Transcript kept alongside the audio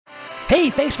Hey,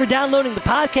 thanks for downloading the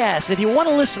podcast. If you want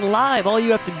to listen live, all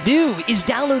you have to do is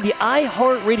download the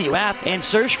iHeartRadio app and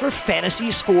search for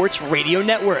Fantasy Sports Radio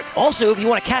Network. Also, if you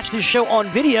want to catch this show on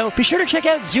video, be sure to check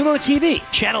out Zumo TV,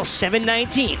 channel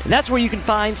 719. That's where you can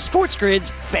find Sports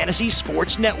Grid's Fantasy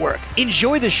Sports Network.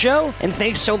 Enjoy the show, and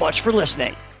thanks so much for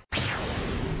listening.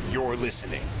 You're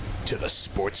listening to the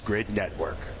Sports Grid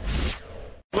Network.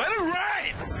 Let it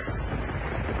rain!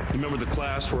 You remember the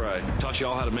class where I taught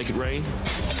y'all how to make it rain?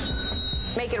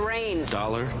 Make it rain.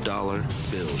 Dollar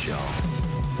bills, y'all.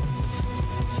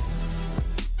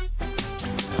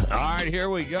 All right, here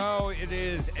we go. It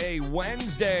is a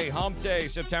Wednesday, hump day,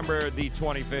 September the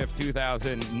 25th,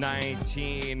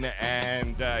 2019.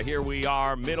 And here we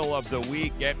are, middle of the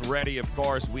week, getting ready, of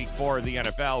course, week 4 of the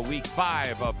NFL. Week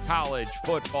 5 of college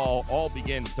football all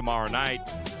begins tomorrow night.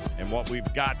 And what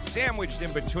we've got sandwiched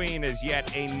in between is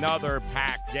yet another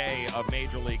packed day of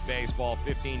Major League Baseball.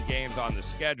 15 games on the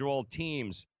schedule.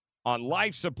 Teams on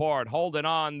life support holding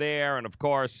on there. And, of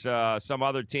course, some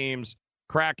other teams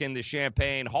cracking the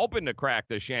champagne, hoping to crack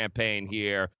the champagne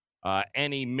here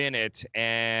any minute.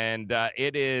 And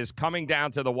it is coming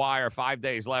down to the wire. 5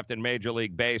 days left in Major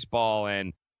League Baseball.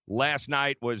 And last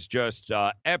night was just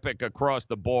epic across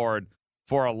the board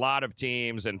for a lot of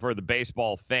teams and for the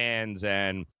baseball fans.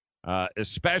 And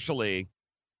especially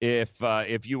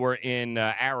if you were in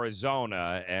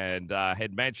Arizona, and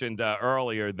had mentioned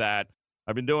earlier that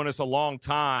I've been doing this a long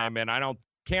time, and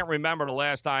can't remember the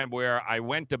last time where I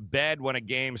went to bed when a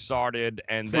game started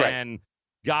and then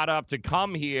got up to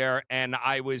come here, and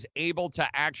I was able to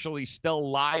actually still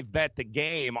live bet the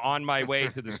game on my way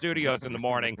to the studios in the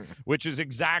morning, which is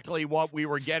exactly what we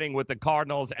were getting with the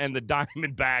Cardinals and the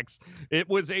Diamondbacks. It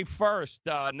was a first.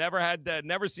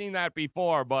 Never seen that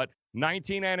before, but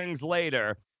 19 innings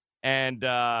later and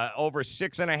over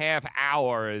 6.5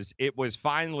 hours, it was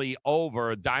finally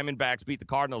over. Diamondbacks beat the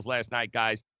Cardinals last night,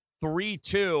 guys,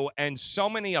 3-2, and so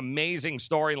many amazing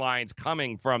storylines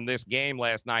coming from this game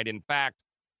last night. In fact,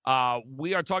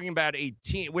 we're talking about a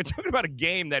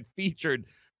game that featured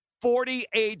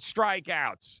 48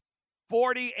 strikeouts.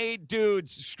 48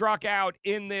 dudes struck out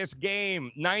in this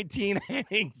game. 19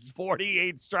 innings,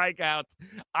 48 strikeouts.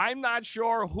 I'm not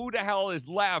sure who the hell is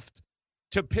left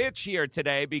to pitch here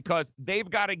today, because they've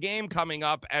got a game coming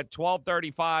up at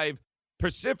 12:35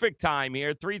 Pacific time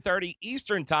here, 3:30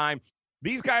 Eastern time.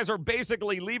 These guys are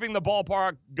basically leaving the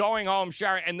ballpark, going home,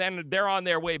 showering, and then they're on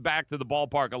their way back to the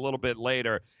ballpark a little bit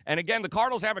later. And again, the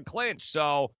Cardinals haven't clinched,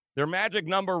 so their magic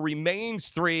number remains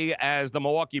 3 as the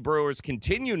Milwaukee Brewers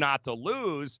continue not to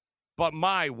lose. But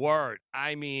my word,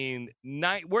 I mean,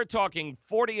 we're talking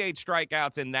 48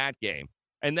 strikeouts in that game.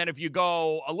 And then if you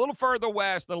go a little further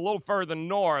west and a little further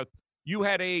north, you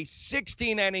had a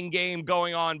 16-inning game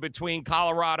going on between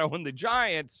Colorado and the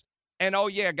Giants. And, oh,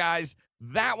 yeah, guys,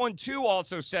 that one, too,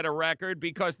 also set a record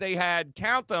because they had,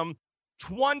 count them,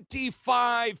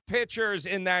 25 pitchers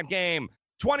in that game.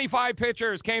 25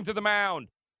 pitchers came to the mound.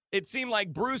 It seemed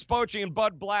like Bruce Bochy and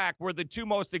Bud Black were the two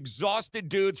most exhausted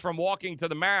dudes from walking to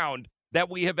the mound that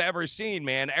we have ever seen,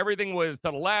 man. Everything was to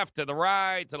the left, to the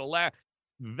right, to the left.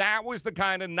 That was the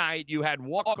kind of night you had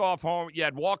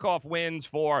walk-off wins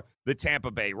for the Tampa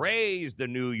Bay Rays, the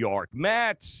New York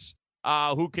Mets,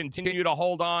 who continue to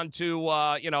hold on to,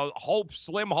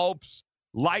 slim hopes,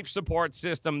 life support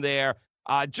system there.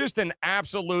 Just an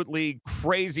absolutely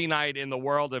crazy night in the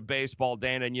world of baseball,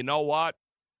 Dan. And you know what?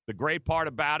 The great part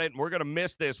about it, and we're going to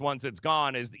miss this once it's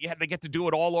gone, is they get to do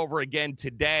it all over again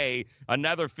today.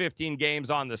 Another 15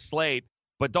 games on the slate.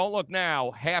 But don't look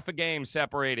now, half a game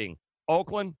separating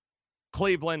Oakland,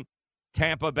 Cleveland,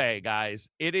 Tampa Bay, guys.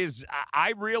 It is,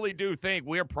 I really do think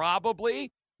we're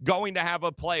probably going to have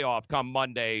a playoff come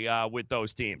Monday with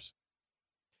those teams.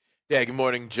 Yeah, good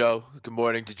morning, Joe. Good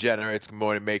morning, Degenerates. Good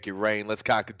morning, Make It Rain. Let's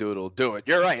cock-a-doodle do it.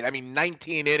 You're right. I mean,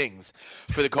 19 innings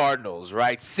for the Cardinals,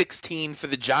 right? 16 for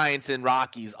the Giants and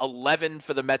Rockies, 11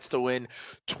 for the Mets to win,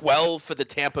 12 for the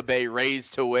Tampa Bay Rays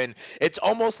to win. It's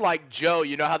almost like, Joe,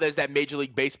 you know how there's that Major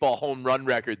League Baseball home run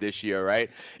record this year, right?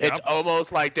 Yep. It's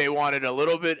almost like they wanted a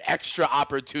little bit extra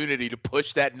opportunity to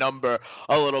push that number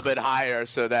a little bit higher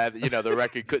so that, the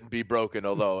record couldn't be broken,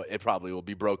 although it probably will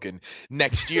be broken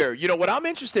next year. What I'm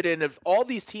interested in, of all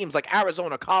these teams like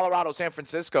Arizona, Colorado, San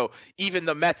Francisco, even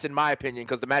the Mets, in my opinion,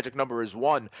 because the magic number is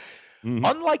 1. Mm-hmm.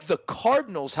 Unlike the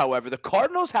Cardinals, however, the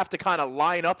Cardinals have to kind of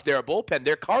line up their bullpen.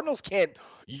 Their Cardinals can't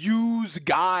use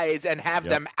guys and have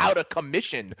them out of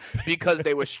commission because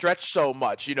they were stretched so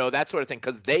much, that sort of thing,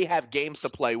 because they have games to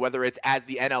play, whether it's as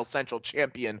the NL Central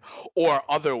champion or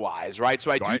otherwise, right?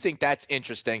 So I do think that's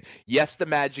interesting. Yes, the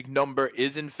magic number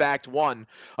is in fact one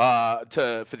for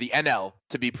the NL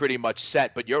to be pretty much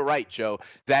set, but you're right, Joe.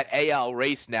 That AL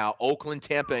race now, Oakland,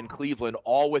 Tampa, and Cleveland,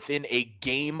 all within a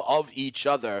game of each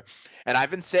other. And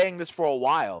I've been saying this for a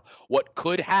while. What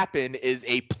could happen is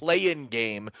a play-in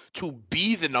game to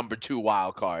be the number 2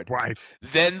 wild card. Right.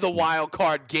 Then the wild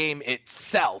card game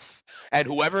itself. And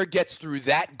whoever gets through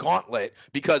that gauntlet,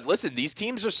 because listen, these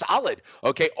teams are solid.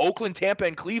 Okay, Oakland, Tampa,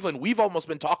 and Cleveland, we've almost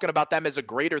been talking about them as a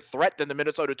greater threat than the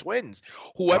Minnesota Twins.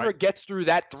 Whoever gets through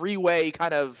that 3-way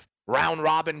kind of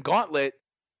round-robin gauntlet,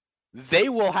 they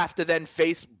will have to then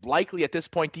face, likely at this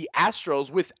point, the Astros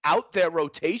without their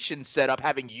rotation set up,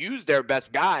 having used their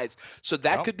best guys. So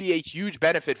that could be a huge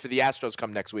benefit for the Astros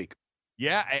come next week.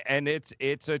 Yeah, and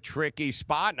it's a tricky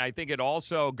spot. And I think it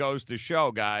also goes to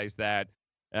show, guys, that,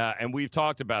 and we've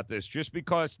talked about this, just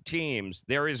because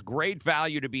there is great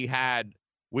value to be had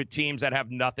with teams that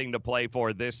have nothing to play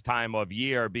for this time of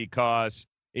year, because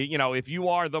if you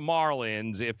are the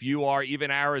Marlins, if you are even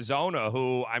Arizona,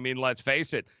 who, I mean, let's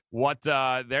face it,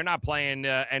 they're not playing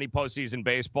any postseason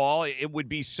baseball. It would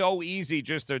be so easy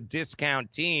just to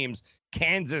discount teams.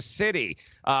 Kansas City,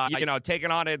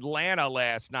 taking on Atlanta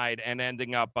last night and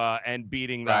ending up and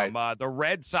beating them. Right. The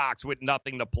Red Sox with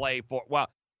nothing to play for. Well,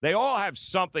 they all have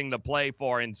something to play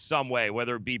for in some way,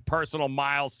 whether it be personal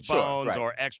milestones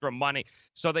or extra money.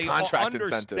 So they all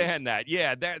understand that.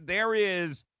 Yeah, there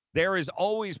is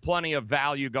always plenty of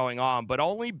value going on, but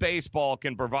only baseball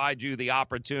can provide you the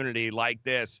opportunity like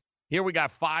this. Here we got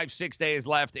 5-6 days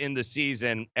left in the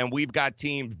season, and we've got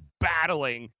teams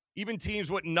battling. Even teams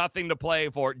with nothing to play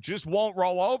for just won't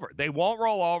roll over. They won't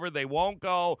roll over. They won't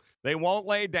go. They won't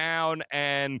lay down.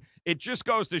 And it just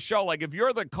goes to show, like, if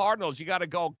you're the Cardinals, you got to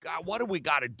go, God, what do we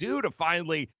got to do to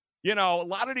finally, a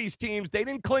lot of these teams, they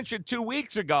didn't clinch it 2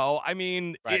 weeks ago. I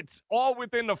mean, it's all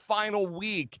within the final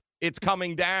week. It's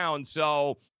coming down.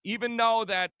 So even though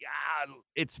that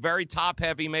it's very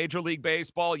top-heavy Major League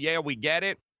Baseball, yeah, we get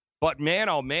it. But, man,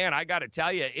 oh, man, I got to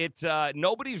tell you,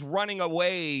 nobody's running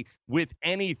away with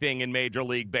anything in Major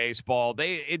League Baseball.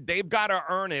 They've got to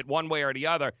earn it one way or the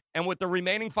other. And with the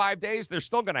remaining 5 days, they're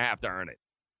still going to have to earn it.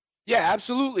 Yeah,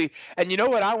 absolutely. And you know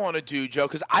what I want to do, Joe?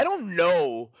 Because I don't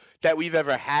know that we've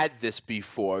ever had this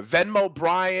before. Venmo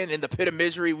Brian in the pit of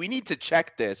misery, we need to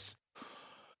check this.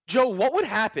 Joe, what would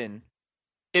happen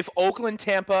if Oakland,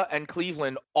 Tampa, and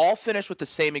Cleveland all finish with the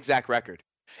same exact record?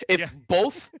 If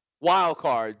both wild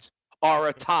cards are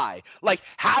a tie. Like,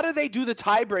 how do they do the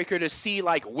tiebreaker to see,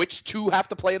 like, which two have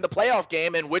to play in the playoff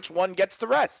game and which one gets the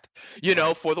rest?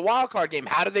 For the wild card game,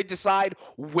 how do they decide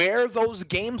where those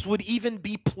games would even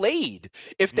be played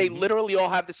if they literally all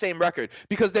have the same record?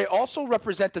 Because they also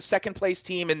represent the second place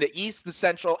team in the East, the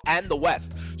Central, and the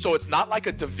West. So it's not like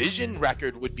a division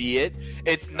record would be it.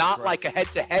 It's not like a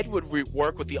head-to-head would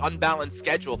work with the unbalanced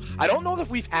schedule. I don't know that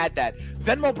we've had that.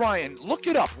 Venmo Brian, look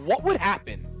it up. What would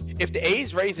happen if the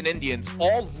A's, Rays, and Indians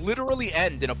all literally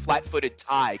end in a flat-footed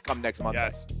tie come next month?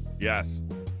 Yes.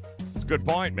 It's a good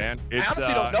point, man. I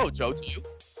honestly don't know, Joe. Do you?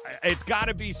 It's got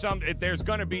to be there's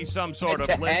going to be some sort of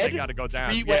list they got to go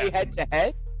down. Three-way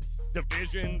head-to-head?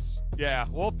 Divisions. Yeah,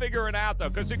 we'll figure it out, though,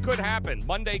 because it could happen.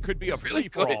 Monday could be a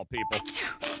free-for-all, people.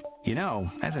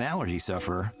 As an allergy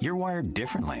sufferer, you're wired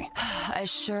differently. I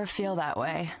sure feel that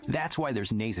way. That's why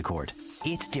there's Nasacort.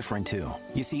 It's different, too.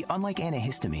 You see, unlike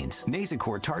antihistamines,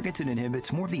 Nasacort targets and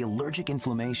inhibits more of the allergic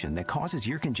inflammation that causes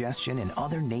ear congestion and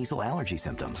other nasal allergy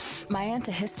symptoms. My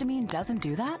antihistamine doesn't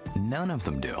do that? None of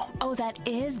them do. Oh, that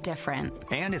is different.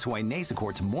 And it's why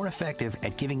Nasacort's more effective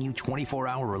at giving you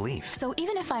 24-hour relief. So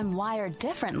even if I'm wired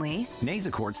differently,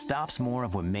 Nasacort stops more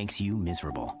of what makes you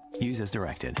miserable. Use as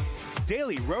directed.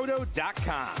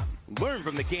 DailyRoto.com. Learn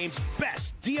from the game's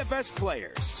best DFS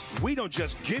players. We don't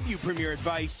just give you premier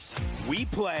advice, we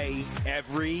play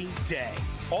every day.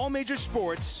 All major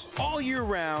sports, all year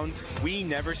round, we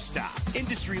never stop.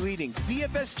 Industry-leading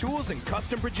DFS tools and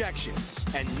custom projections.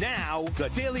 And now, the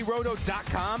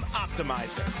DailyRoto.com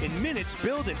Optimizer. In minutes,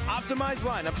 build and optimize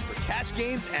lineups for cash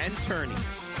games and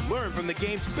tourneys. Learn from the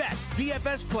game's best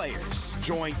DFS players.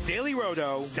 Join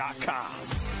DailyRoto.com.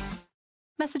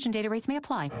 message and data rates may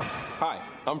apply. Hi,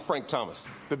 I'm Frank Thomas,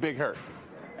 the Big Hurt.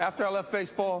 After I left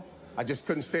baseball, I just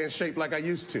couldn't stay in shape like I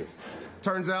used to.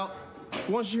 Turns out,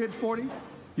 once you hit 40,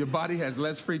 your body has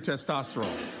less free testosterone,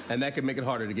 and that can make it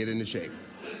harder to get into shape.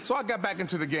 So I got back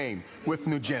into the game with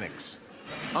Nugenics.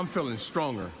 I'm feeling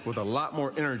stronger with a lot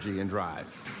more energy and drive.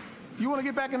 You want to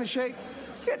get back into shape?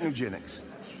 Get Nugenics.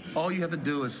 All you have to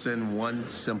do is send one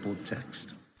simple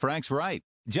text. Frank's right.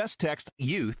 Just text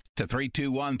YOUTH to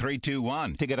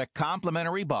 321321 to get a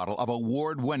complimentary bottle of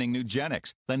award-winning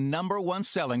Nugenix, the #1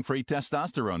 selling free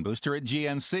testosterone booster at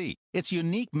GNC. Its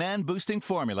unique man-boosting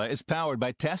formula is powered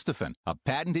by Testofen, a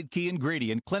patented key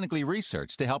ingredient clinically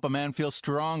researched to help a man feel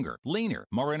stronger, leaner,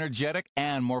 more energetic,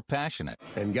 and more passionate.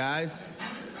 And guys,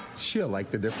 she'll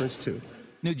like the difference too.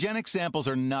 Nugenix samples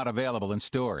are not available in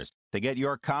stores. To get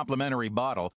your complimentary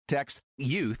bottle, text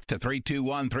YOUTH to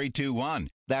 321321.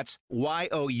 That's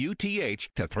YOUTH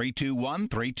to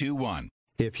 321321.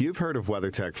 If you've heard of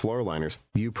WeatherTech floor liners,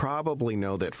 you probably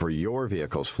know that for your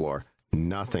vehicle's floor,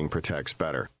 nothing protects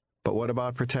better. But what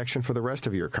about protection for the rest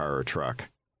of your car or truck?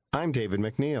 I'm David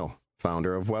McNeil,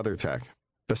 founder of WeatherTech.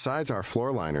 Besides our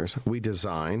floor liners, we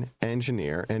design,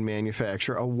 engineer, and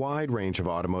manufacture a wide range of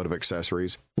automotive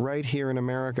accessories right here in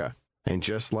America. And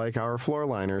just like our floor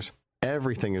liners,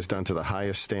 everything is done to the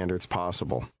highest standards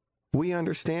possible. We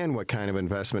understand what kind of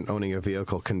investment owning a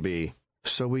vehicle can be,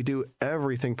 so we do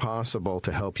everything possible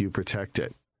to help you protect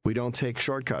it. We don't take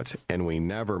shortcuts, and we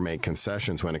never make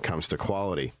concessions when it comes to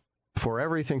quality. For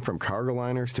everything from cargo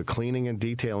liners to cleaning and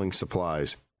detailing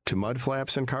supplies, to mud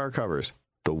flaps and car covers,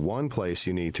 the one place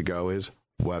you need to go is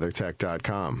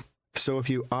WeatherTech.com. So if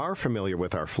you are familiar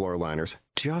with our floor liners,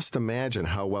 just imagine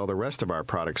how well the rest of our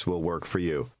products will work for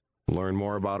you. Learn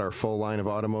more about our full line of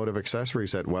automotive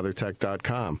accessories at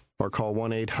WeatherTech.com or call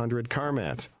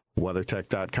 1-800-CarMats.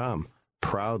 WeatherTech.com,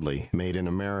 proudly made in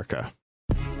America.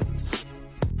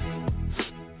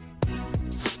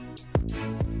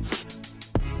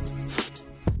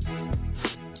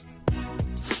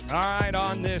 All right,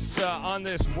 on this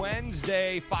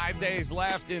Wednesday, 5 days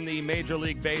left in the Major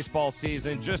League Baseball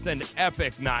season, just an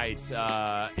epic night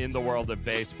in the world of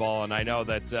baseball. And I know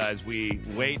that as we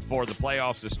wait for the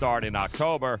playoffs to start in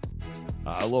October,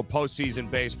 a little postseason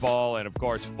baseball and, of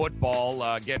course,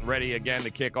 football getting ready again to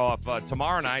kick off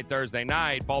tomorrow night, Thursday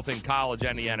night, both in college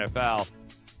and the NFL.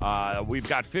 We've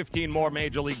got 15 more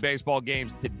Major League Baseball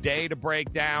games today to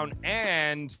break down,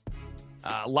 and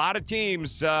a lot of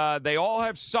teams, they all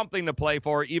have something to play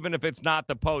for, even if it's not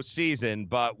the postseason.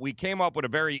 But we came up with a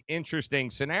very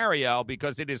interesting scenario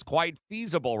because it is quite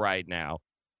feasible right now.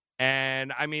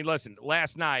 And, I mean, listen,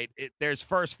 last night, there's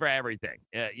first for everything.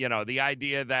 The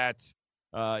idea that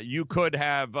you could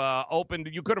have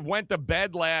went to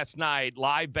bed last night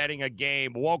live betting a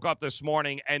game, woke up this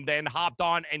morning, and then hopped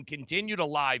on and continued to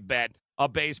live bet a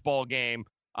baseball game,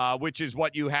 which is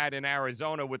what you had in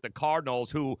Arizona with the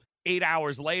Cardinals, who 8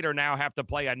 hours later now have to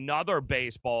play another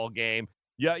baseball game.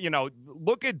 Yeah,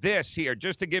 look at this here,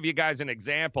 just to give you guys an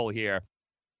example here.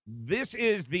 This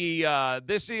is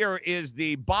this here is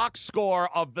the box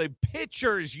score of the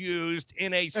pitchers used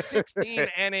in a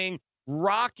 16-inning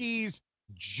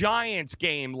Rockies-Giants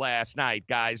game last night,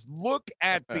 guys. Look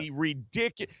at the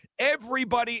ridiculous.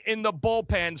 Everybody in the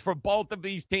bullpens for both of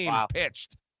these teams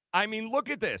pitched. I mean,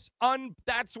 look at this.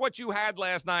 That's what you had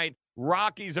last night.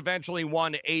 Rockies eventually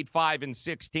won 8-5 and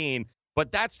 16, but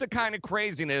that's the kind of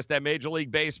craziness that Major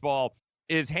League Baseball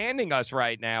is handing us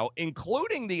right now,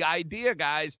 including the idea,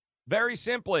 guys, very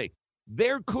simply,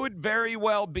 there could very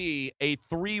well be a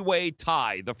three-way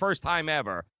tie, the first time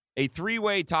ever, a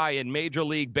three-way tie in Major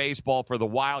League Baseball for the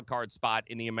wild card spot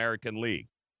in the American League.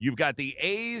 You've got the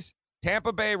A's,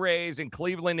 Tampa Bay Rays, and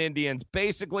Cleveland Indians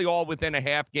basically all within a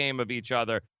half game of each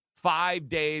other. 5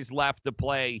 days left to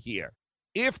play here.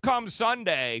 If come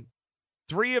Sunday,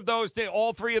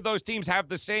 all three of those teams have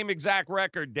the same exact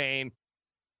record, Dane,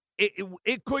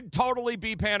 it could totally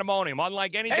be pandemonium,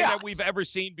 unlike anything that we've ever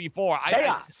seen before.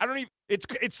 Chaos. I don't even.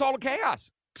 It's total chaos.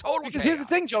 Because here's the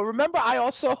thing, Joe. Remember, I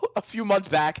also, a few months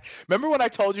back, when I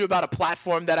told you about a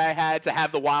platform that I had to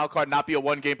have the wild card not be a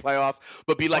one-game playoff,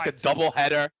 but be like a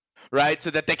doubleheader? Right,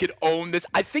 so that they could own this.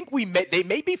 I think they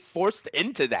may be forced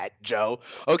into that, Joe.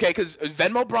 Okay, because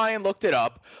Venmo Brian looked it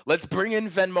up. Let's bring in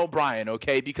Venmo Brian,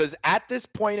 okay? Because at this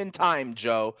point in time,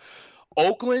 Joe,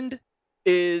 Oakland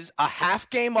is a half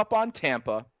game up on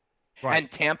Tampa. Right.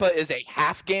 And Tampa is a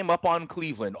half game up on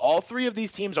Cleveland. All three of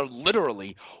these teams are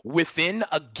literally within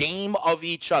a game of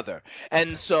each other.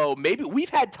 And so maybe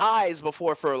we've had ties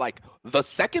before for like the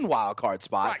second wild card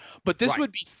spot, but this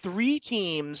would be three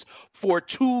teams for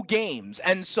 2 games.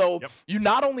 And so you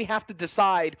not only have to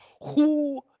decide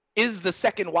who is the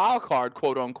second wild card,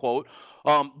 quote unquote,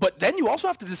 but then you also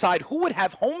have to decide who would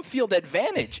have home field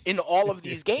advantage in all of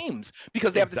these games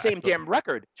because they have the same damn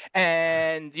record.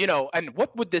 And, and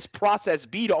what would this process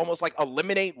be to almost like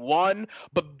eliminate one?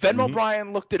 But Venmo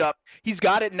Brian looked it up. He's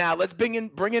got it now. Let's bring in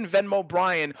Venmo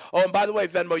Brian. Oh, and by the way,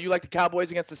 Venmo, you like the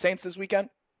Cowboys against the Saints this weekend?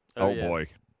 Oh, boy.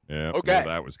 Yeah. Okay.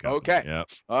 That was coming. Okay. Yep.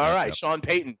 All right. Yep. Sean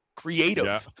Payton,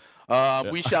 creative.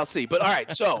 Yep. We shall see. But all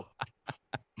right. So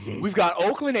we've got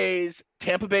Oakland A's,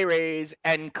 Tampa Bay Rays,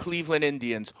 and Cleveland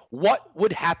Indians. What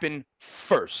would happen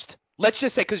first? Let's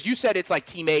just say, because you said it's like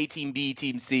Team A, Team B,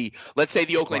 Team C. Let's say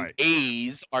the Oakland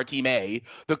A's are Team A,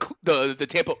 the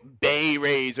Tampa Bay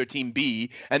Rays are Team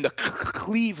B, and the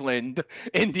Cleveland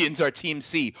Indians are Team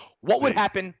C. What would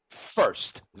happen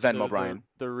first, Venmo Brian?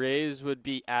 The Rays would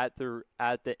be at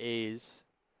the A's.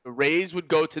 The Rays would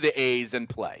go to the A's and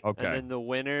play. Okay. And then the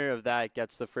winner of that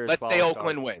gets the first. Let's say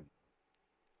Oakland win.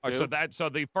 So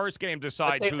the first game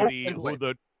decides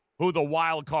who the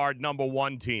wild card number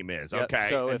one team is. Yep. Okay.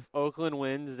 So if Oakland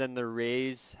wins, then the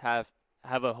Rays have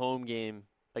a home game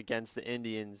against the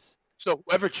Indians. So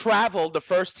whoever traveled the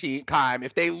first time,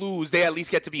 if they lose, they at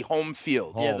least get to be home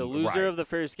field. Yeah, the loser of the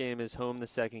first game is home the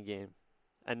second game,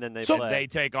 and then they they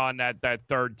take on that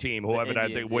third team, whoever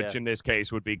Indians, which in this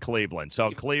case would be Cleveland. So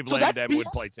Cleveland then BS would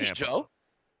play Tampa. Joe.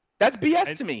 That's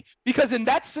BS to me, because in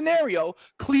that scenario,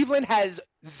 Cleveland has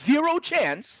zero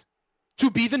chance to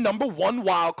be the number one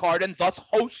wild card and thus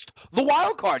host the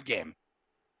wild card game.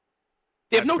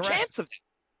 They have no chance of that.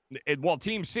 Well,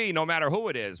 Team C, no matter who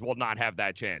it is, will not have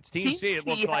that chance. Team C, it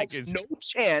looks like, has no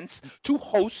chance to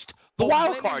host the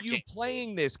wild card game. When are you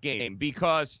playing this game?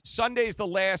 Because Sunday's the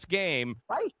last game.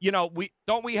 Right. You know, we've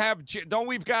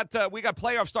got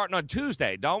playoffs starting on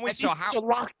Tuesday, don't we? And so are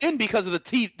locked in because of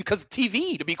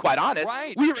TV. To be quite honest,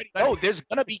 right? We already know there's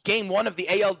going to be game one of the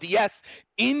ALDS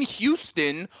in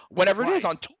Houston whenever it is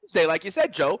on Tuesday, like you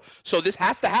said, Joe. So this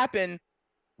has to happen.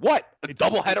 What, a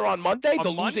doubleheader on Monday?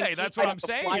 On Monday, that's what I'm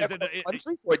saying. Is it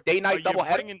country for a day-night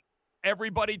doubleheader?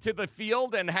 Everybody to the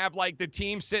field and have like the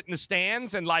team sit in the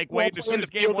stands and like wait as soon as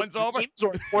game one's over?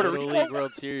 Little League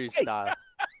World Series style.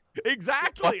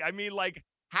 Exactly. I mean, like,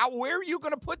 where are you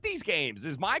going to put these games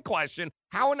is my question.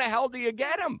 How in the hell do you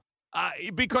get them?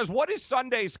 Because what is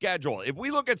Sunday's schedule? If we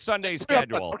look at Sunday's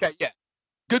schedule. Okay, yeah.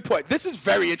 Good point. This is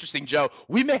very interesting, Joe.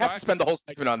 We may have to spend the whole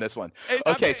segment on this one.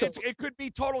 It could be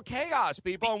total chaos,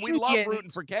 people, and we love rooting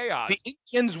for chaos. The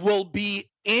Indians will be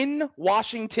in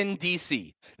Washington,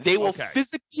 D.C. They will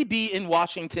physically be in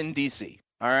Washington, D.C.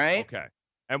 All right? Okay.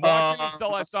 And Washington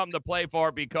still has something to play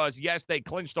for because, yes, they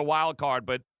clinched a wild card,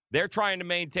 but they're trying to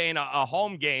maintain a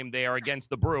home game there against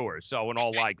the Brewers, so in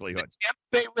all likelihood. The Tampa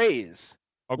Bay Rays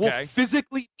will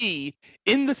physically be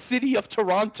in the city of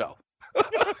Toronto.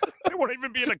 They won't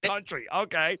even be in the country.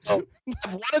 Okay. So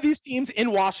have one of these teams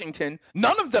in Washington,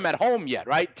 none of them at home yet,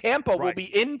 right? Tampa will be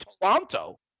in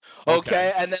Toronto.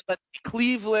 Okay. And then let's see,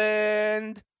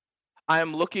 Cleveland. I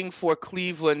am looking for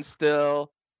Cleveland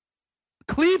still.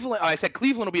 I said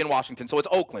Cleveland will be in Washington, so it's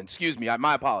Oakland. Excuse me.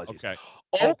 My apologies. Okay.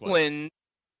 Oakland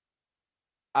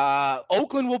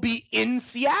will be in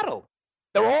Seattle.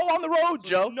 They're all on the road,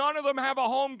 Joe. None of them have a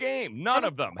home game. None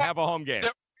of them have a home game.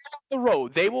 The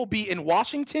road. They will be in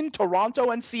Washington,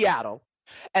 Toronto, and Seattle.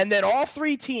 And then all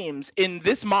three teams in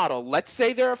this model, let's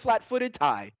say they're a flat-footed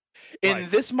tie. In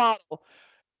this model,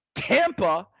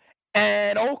 Tampa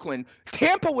and Oakland,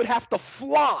 Tampa would have to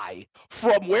fly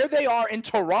from where they are in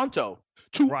Toronto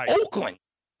to Oakland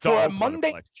for a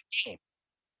Monday game.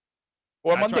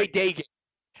 Or a Monday day game.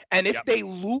 And if they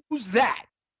lose that,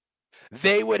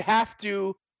 they would have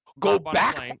to go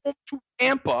back home to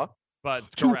Tampa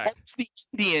to host the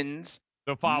Indians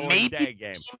the following day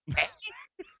game.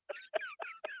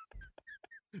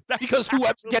 Because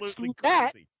whoever gets through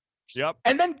that. Yep.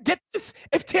 And then get this,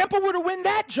 if Tampa were to win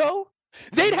that, Joe,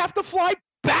 they'd have to fly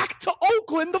back to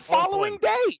Oakland the following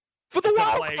day for the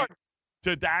wild card.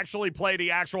 To actually play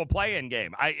the actual play-in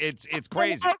game. It's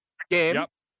crazy. Game. Yep.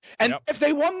 And if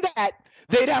they won that,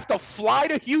 they'd have to fly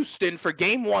to Houston for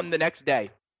game one the next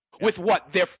day. With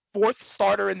their fourth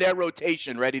starter in their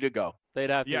rotation ready to go.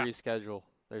 They'd have to reschedule.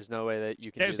 There's no way that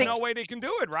you can There's no way they can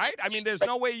do it, right? I mean, there's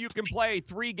no way you can play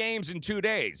 3 games in 2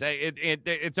 days.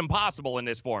 It's impossible in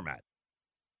this format.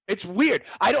 It's weird.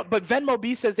 But Venmo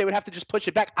B says they would have to just push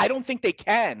it back. I don't think they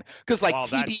can. Because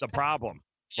that's the problem.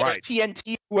 Right.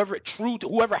 TNT, whoever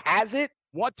has it.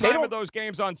 What time are those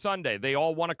games on Sunday? They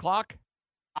all 1 o'clock?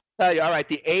 I'll tell you. All right.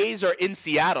 The A's are in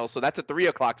Seattle, so that's a 3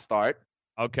 o'clock start.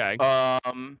 Okay.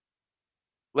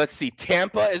 Let's see.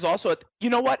 Tampa is also you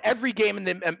know what? Every game in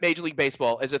the Major League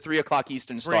Baseball is a 3 o'clock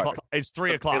Eastern start. It's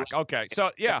 3 o'clock. Okay.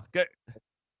 So,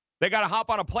 they got to hop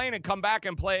on a plane and come back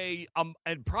and play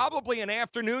and probably an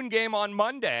afternoon game on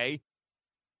Monday.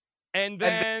 And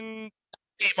then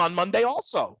game on Monday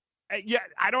also. Yeah,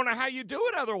 I don't know how you do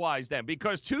it otherwise then,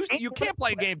 because Tuesday you can't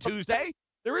play game Tuesday.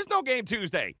 There is no game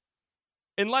Tuesday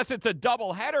unless it's a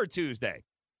doubleheader Tuesday.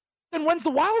 Then when's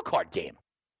the wild card game?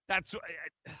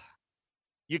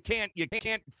 You can't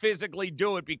physically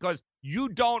do it because you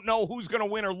don't know who's going to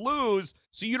win or lose,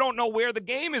 so you don't know where the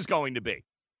game is going to be.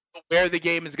 Where the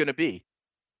game is going to be.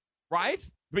 Right?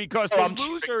 Because the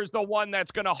loser is the one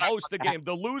that's going to host the game.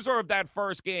 The loser of that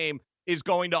first game is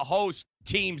going to host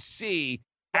Team C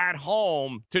at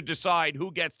home to decide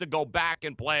who gets to go back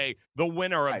and play the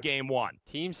winner of Game 1.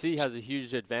 Team C has a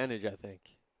huge advantage, I think.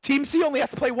 Team C only has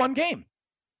to play one game.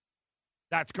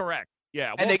 That's correct.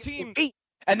 Yeah.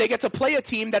 And they get to play a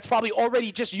team that's probably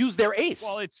already just used their ace.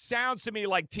 Well, it sounds to me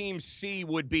like Team C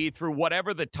would be through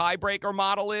whatever the tiebreaker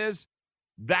model is.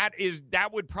 That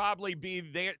would probably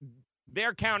be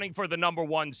they're counting for the number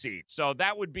 1 seed. So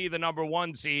that would be the number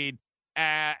 1 seed,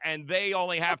 and they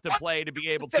only have to play to be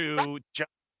able to.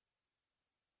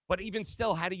 But even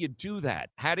still, how do you do that?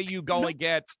 How do you go and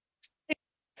get?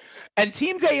 And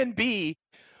teams A and B,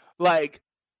 like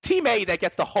Team A that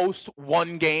gets to host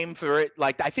one game for it,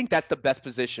 like I think that's the best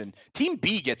position. Team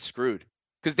B gets screwed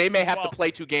because they may have to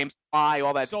play 2 games,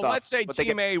 all that stuff. So let's say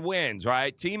Team A wins,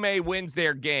 right? Team A wins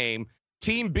their game.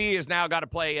 Team B has now got to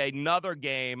play another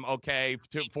game, okay,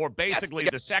 for basically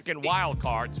the second wild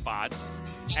card spot.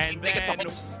 And then,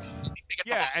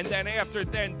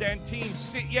 then Team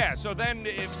C, so then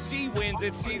if C wins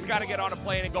C's got to get on a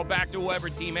plane and go back to whoever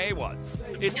Team A was.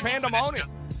 It's pandemonium.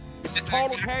 It's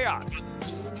total chaos.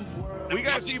 We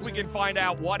got to see if we can find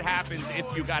out what happens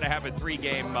if you got to have a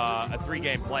three-game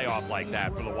playoff like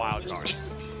that for the wild card.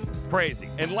 Crazy.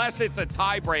 Unless it's a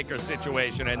tiebreaker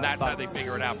situation, and that's how they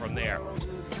figure it out from there.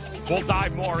 We'll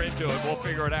dive more into it. We'll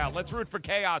figure it out. Let's root for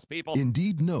chaos, people.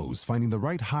 Indeed knows finding the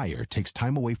right hire takes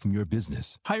time away from your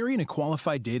business. Hiring a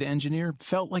qualified data engineer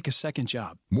felt like a second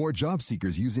job. More job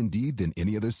seekers use Indeed than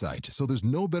any other site, so there's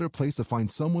no better place to find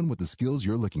someone with the skills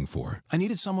you're looking for. I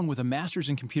needed someone with a master's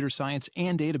in computer science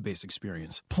and database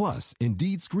experience. Plus,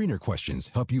 Indeed screener questions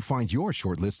help you find your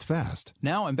shortlist fast.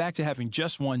 Now I'm back to having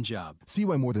just one job. See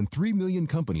why more than 3 million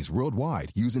companies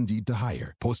worldwide use Indeed to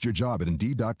hire. Post your job at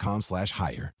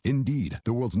Indeed.com/hire. Indeed,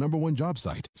 the world's #1 job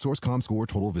site. Source.com/score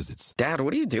total visits. Dad,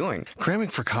 what are you doing? Cramming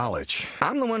for college.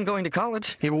 I'm the one going to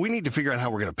college. Yeah, but we need to figure out how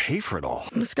we're going to pay for it all.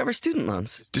 Discover Student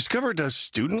Loans. Discover does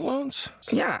student loans?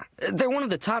 Yeah, they're one of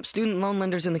the top student loan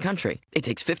lenders in the country. It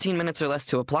takes 15 minutes or less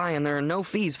to apply, and there are no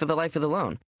fees for the life of the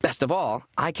loan. Best of all,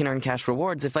 I can earn cash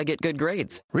rewards if I get good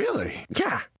grades. Really?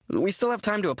 Yeah, we still have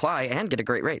time to apply and get a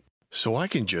great rate. So I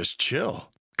can just chill.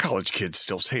 College kids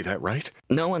still say that, right?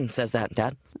 No one says that,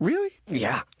 Dad. Really?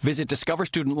 Yeah. Visit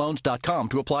discoverstudentloans.com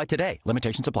to apply today.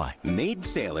 Limitations apply. Maid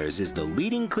Sailors is the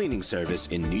leading cleaning service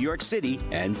in New York City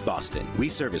and Boston. We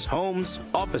service homes,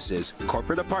 offices,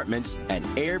 corporate apartments, and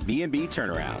Airbnb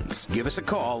turnarounds. Give us a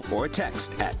call or a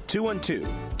text at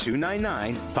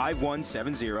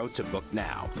 212-299-5170 to book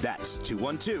now. That's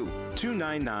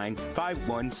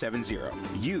 212-299-5170.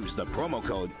 Use the promo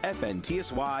code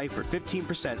FNTSY for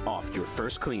 15% off your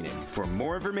first cleaning. For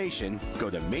more information,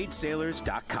 go to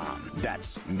maidsailors.com.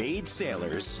 That's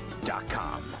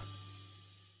maidsailors.com.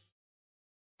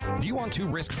 Do you want 2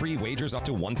 risk-free wagers up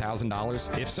to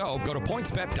 $1,000? If so, go to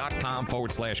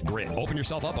pointsbet.com/grid. Open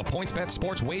yourself up a PointsBet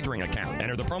sports wagering account.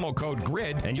 Enter the promo code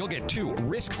GRID, and you'll get 2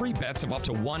 risk-free bets of up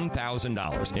to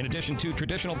 $1,000. In addition to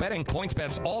traditional betting,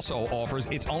 PointsBet also offers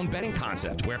its own betting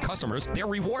concept, where customers, they're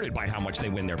rewarded by how much they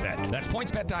win their bet. That's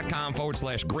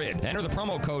pointsbet.com/grid. Enter the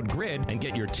promo code GRID and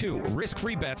get your 2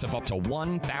 risk-free bets of up to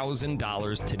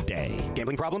 $1,000 today.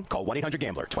 Gambling problem? Call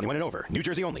 1-800-GAMBLER. 21 and over. New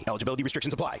Jersey only. Eligibility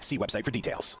restrictions apply. See website for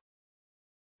details.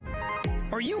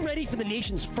 Are you ready for the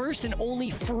nation's first and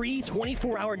only free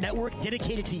 24-hour network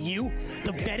dedicated to you,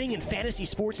 the betting and fantasy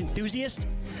sports enthusiast?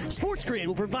 SportsGrid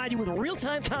will provide you with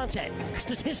real-time content,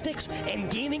 statistics, and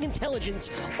gaming intelligence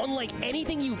unlike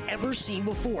anything you've ever seen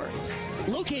before.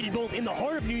 Located both in the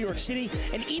heart of New York City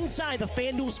and inside the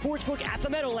FanDuel Sportsbook at the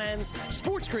Meadowlands,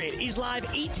 SportsGrid is live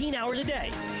 18 hours a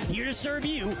day, here to serve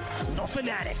you, the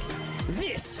fanatic.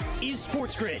 This is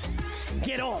SportsGrid.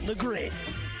 Get on the grid.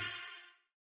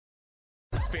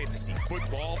 Fantasy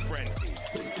Football Frenzy.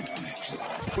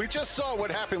 We just saw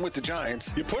what happened with the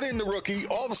Giants. You put in the rookie,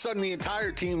 all of a sudden the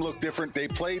entire team looked different. They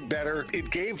played better. It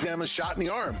gave them a shot in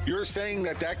the arm. You're saying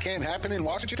that can't happen in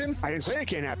Washington? I didn't say it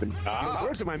can't happen.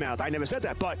 Words in my mouth. I never said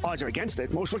that, but odds are against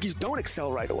it. Most rookies don't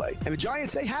excel right away. And the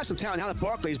Giants, they have some talent. Now that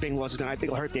Barkley's being lost, I think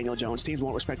it'll hurt Daniel Jones. Teams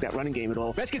won't respect that running game at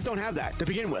all. Redskins don't have that to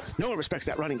begin with. No one respects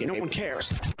that running game. No one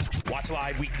cares. Watch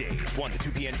live weekdays, 1 to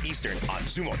 2 p.m. Eastern on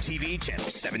Sumo TV, channel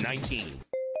 719.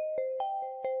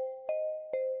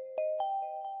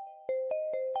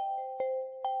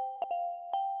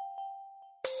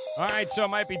 All right, so it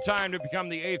might be time to become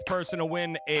the 8th person to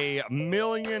win $1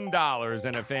 million in a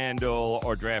FanDuel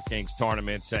or DraftKings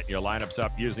tournament. Set your lineups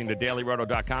up using the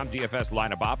dailyroto.com DFS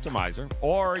lineup optimizer,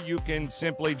 or you can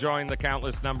simply join the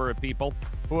countless number of people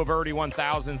who have already won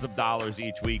thousands of dollars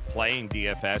each week playing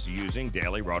DFS using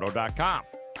dailyroto.com.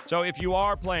 So if you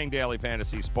are playing daily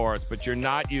fantasy sports, but you're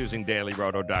not using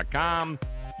dailyroto.com,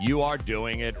 you are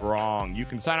doing it wrong. You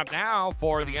can sign up now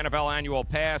for the NFL Annual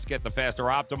Pass, get the faster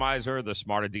optimizer, the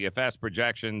smarter DFS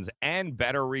projections, and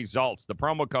better results. The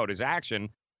promo code is ACTION.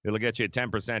 It'll get you a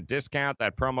 10% discount.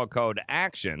 That promo code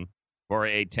ACTION for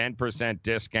a 10%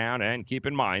 discount. And keep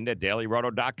in mind that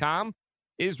dailyroto.com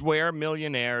is where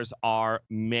millionaires are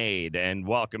made. And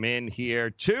welcome in here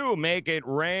to Make It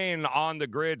Rain on the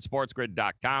Grid,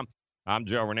 sportsgrid.com. I'm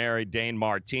Joe Ranieri, Dane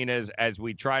Martinez, as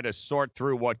we try to sort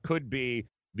through what could be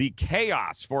the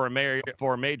chaos for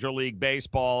Major League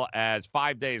Baseball as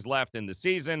 5 days left in the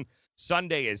season.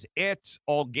 Sunday is it.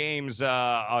 All games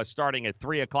are starting at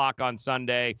 3 o'clock on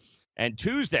Sunday. And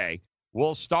Tuesday,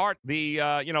 we'll start the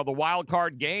wild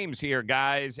card games here,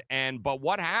 guys. But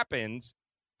what happens,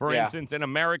 for instance, in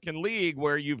American League,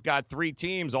 where you've got 3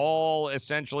 teams all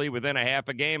essentially within a half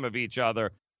a game of each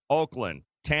other, Oakland,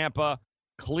 Tampa,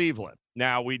 Cleveland.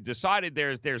 Now, we decided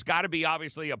there's got to be,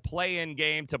 obviously, a play-in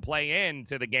game to play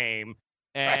into the game.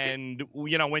 And,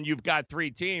 when you've got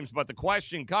 3 teams. But the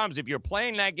question comes, if you're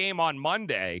playing that game on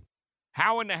Monday,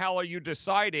 how in the hell are you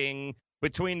deciding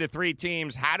between the 3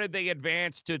 teams? How did they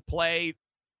advance to play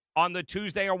on the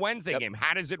Tuesday or Wednesday game?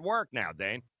 How does it work now,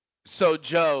 Dane? So,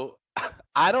 Joe,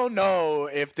 I don't know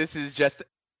if this is just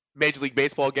Major League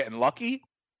Baseball getting lucky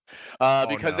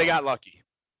because they got lucky.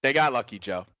 They got lucky,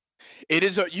 Joe. It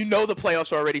is, the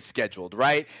playoffs are already scheduled,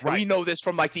 right? And we know this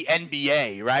from like the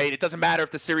NBA, right? It doesn't matter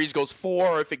if the series goes 4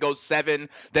 or if it goes 7,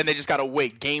 then they just got to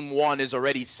wait. Game 1 is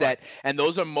already set. And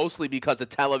those are mostly because of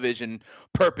television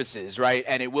purposes, right?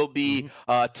 And it will be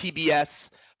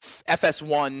TBS,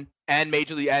 FS1, and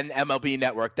Major League and MLB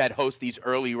Network that host these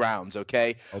early rounds,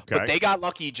 okay? But they got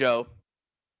lucky, Joe.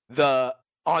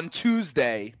 On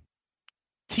Tuesday,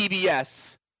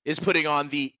 TBS is putting on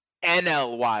the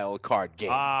NL wild card game.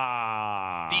 The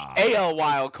AL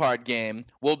wild card game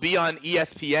will be on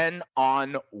ESPN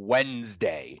on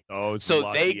Wednesday.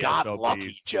 So they got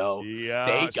lucky, Joe. Yeah.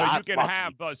 They got you can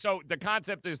lucky. So the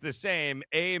concept is the same.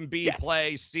 A and B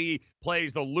play. C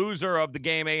plays the loser of the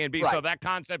game A and B. Right. So that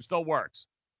concept still works.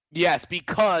 Yes,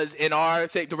 because in our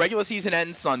thing, the regular season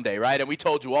ends Sunday, right? And we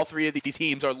told you all 3 of these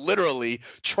teams are literally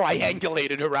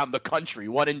triangulated around the country.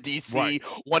 One in D.C.,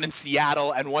 one in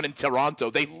Seattle, and one in Toronto.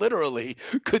 They literally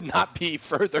could not be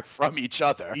further from each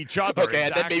other. Okay, exactly.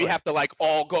 And then maybe have to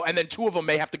all go, and then 2 of them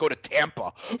may have to go to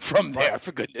Tampa from there,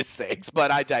 for goodness sakes.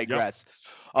 But I digress.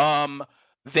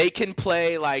 They can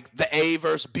play the A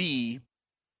versus B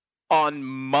on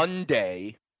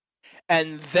Monday.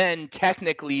 And then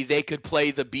technically they could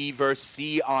play the B versus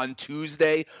C on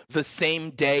Tuesday, the same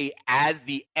day as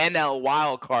the NL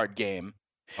wildcard game.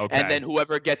 Okay. And then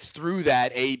whoever gets through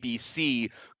that, A, B,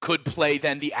 C, could play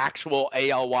then the actual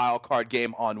AL wildcard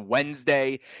game on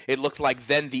Wednesday. It looks like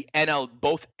then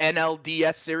both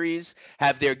NLDS series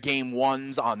have their game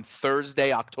 1s on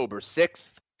Thursday, October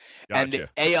 6th. Gotcha. And the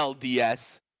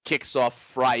ALDS kicks off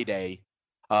Friday.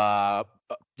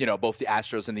 Both the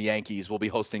Astros and the Yankees will be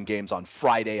hosting games on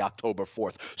Friday, October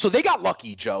 4th. So they got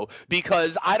lucky, Joe,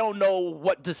 because I don't know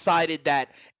what decided that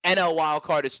NL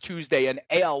wildcard is Tuesday and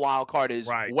AL wildcard is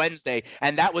Wednesday,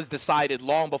 and that was decided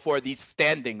long before these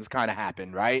standings kind of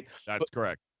happened, right? That's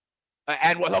correct.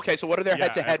 So what are their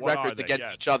head-to-head records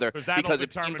against each other? Because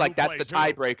it seems like that's the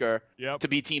tiebreaker to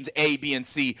be teams A, B, and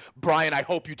C. Brian, I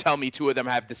hope you tell me 2 of them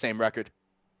have the same record.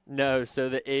 No, so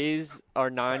the A's are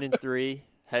 9-3.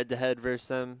 Head-to-head versus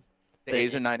them. The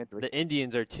A's are 9-3. The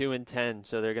Indians are 2-10,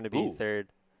 so they're going to be third.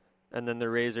 And then the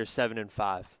Rays are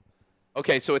 7-5.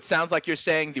 Okay, so it sounds like you're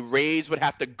saying the Rays would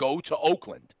have to go to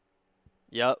Oakland.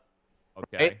 Yep.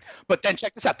 Okay. But then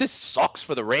check this out. This sucks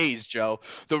for the Rays, Joe.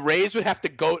 The Rays would have to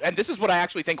go, and this is what I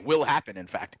actually think will happen, in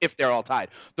fact, if they're all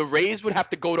tied. The Rays would have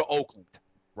to go to Oakland.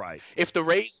 Right. If the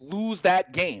Rays lose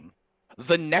that game,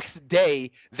 the next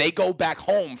day, they go back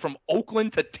home from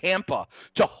Oakland to Tampa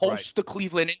to host the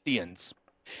Cleveland Indians.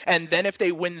 And then if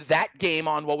they win that game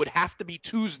on what would have to be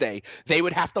Tuesday, they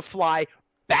would have to fly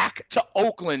back to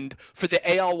Oakland for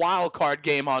the AL wildcard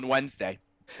game on Wednesday.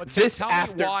 But tell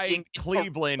me why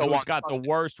Cleveland, who's got the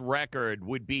worst record,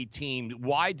 would be teamed.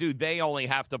 Why do they only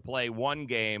have to play 1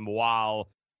 game while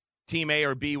Team A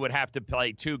or B would have to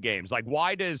play 2 games?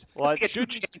 Why does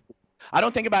I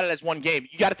don't think about it as one game.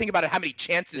 You got to think about it how many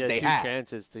chances they have. 2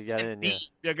 chances to get in. Yeah.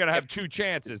 They're going to have 2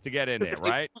 chances to get in there,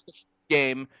 right?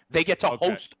 Game, they get to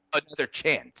host another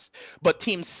chance. But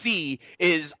Team C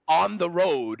is on the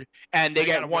road, and they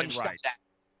get one shot at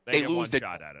it. They lose one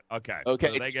shot at it. Okay. Okay.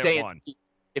 So they get one.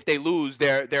 If they lose,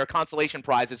 their consolation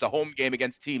prize is a home game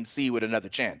against Team C with another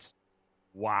chance.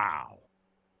 Wow.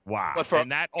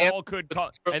 And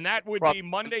that would be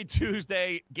Monday,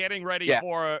 Tuesday, getting ready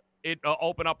for it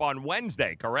open up on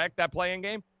Wednesday, correct? That playing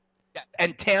game? Yeah,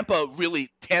 and Tampa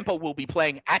will be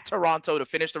playing at Toronto to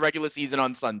finish the regular season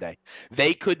on Sunday.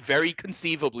 They could very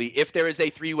conceivably, if there is a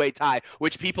 3-way tie,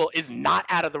 which is not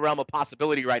out of the realm of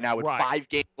possibility right now with 5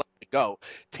 games left to go,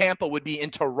 Tampa would be in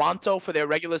Toronto for their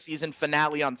regular season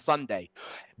finale on Sunday,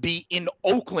 be in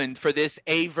Oakland for this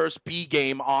A versus B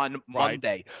game on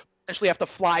Monday. Essentially have to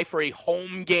fly for a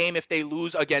home game if they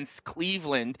lose against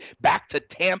Cleveland back to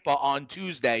Tampa on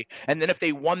Tuesday. And then if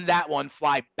they won that one,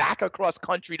 fly back across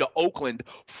country to Oakland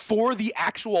for the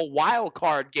actual wild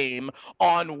card game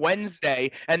on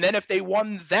Wednesday. And then if they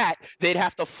won that, they'd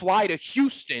have to fly to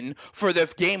Houston for the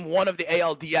game 1 of the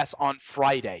ALDS on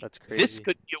Friday. That's crazy. This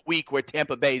could be a week where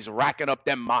Tampa Bay's racking up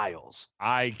them miles.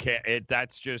 I can't.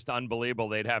 That's just unbelievable.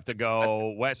 They'd have to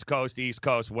go West Coast, East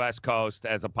Coast, West Coast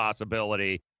as a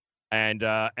possibility. And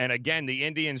again, the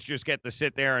Indians just get to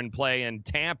sit there and play in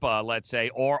Tampa, let's say,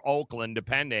 or Oakland,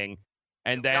 depending.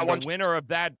 And then the winner of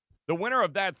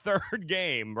that third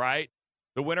game, right?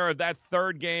 The winner of that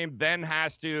third game then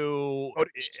has to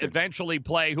eventually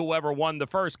play whoever won the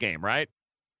first game, right?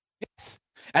 Yes.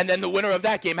 And then the winner of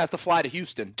that game has to fly to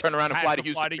Houston, turn around and fly to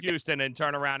Houston. Fly to Houston and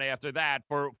turn around after that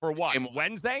for what?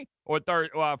 Wednesday or third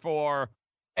for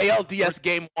ALDS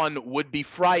game 1 would be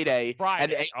Friday.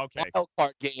 And a wild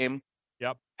card game,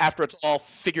 after it's all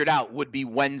figured out, would be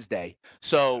Wednesday.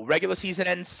 So regular season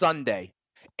ends Sunday.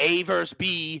 A versus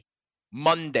B,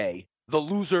 Monday. The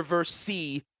loser versus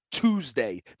C,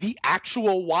 Tuesday. The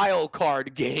actual wild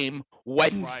card game,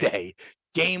 Wednesday.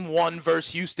 Game 1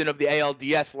 versus Houston of the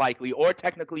ALDS likely, or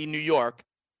technically New York,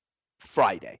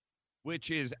 Friday.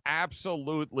 Which is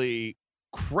absolutely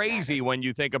crazy when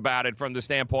you think about it from the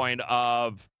standpoint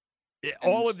of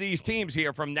all of these teams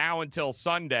here from now until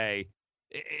Sunday.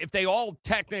 If they all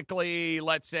technically,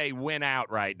 let's say, win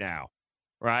out right now,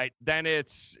 right, then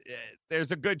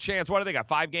there's a good chance. What do they got?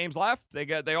 5 games left? They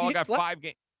all got 5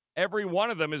 games. Every one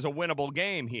of them is a winnable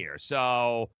game here.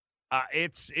 So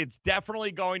it's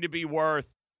definitely going to be worth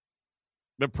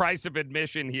the price of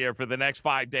admission here for the next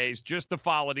 5 days just to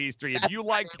follow these 3. If you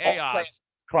like chaos,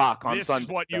 this is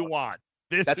what you want.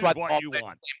 That's what you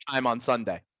want. Same time on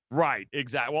Sunday. Right,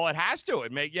 exactly. Well, it has to. I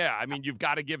mean, you've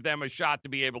got to give them a shot to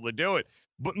be able to do it.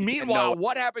 But meanwhile,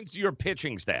 what happens to your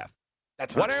pitching staff?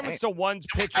 What happens to one's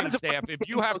pitching staff if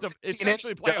you have to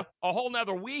essentially play a whole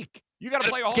nother week? You got to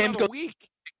play a whole nother week.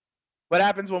 What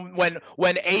happens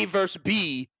when A versus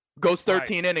B goes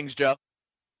 13 innings, Joe?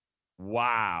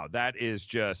 Wow, that is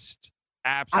just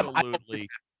absolutely.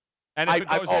 And if it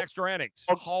goes extra innings,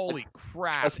 holy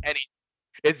crap!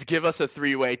 It's give us a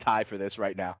 3-way tie for this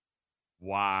right now.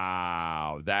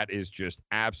 Wow, that is just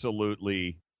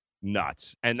absolutely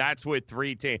nuts, and that's with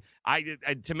 3 teams.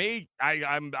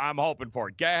 I'm hoping for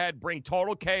it. Go ahead, bring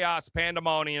total chaos,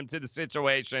 pandemonium to the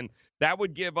situation. That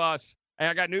would give us. And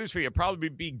I got news for you. It'd probably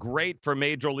be great for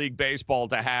Major League Baseball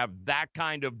to have that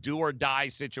kind of do or die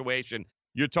situation.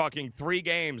 You're talking 3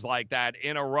 games like that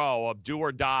in a row of do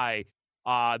or die.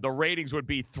 The ratings would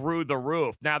be through the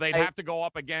roof. Now they'd have to go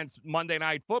up against Monday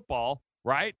Night Football.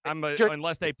 Right?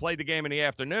 Unless they play the game in the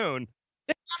afternoon.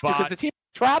 Because the team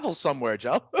travels somewhere,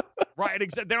 Joe. Right.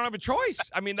 They don't have a choice.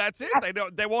 I mean, that's it.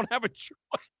 They won't have a choice.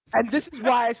 And this is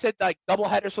why I said double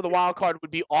headers for the wild card would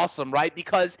be awesome, right?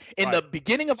 Because in the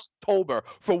beginning of October,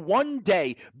 for one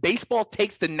day, baseball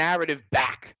takes the narrative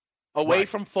back away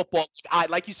from football.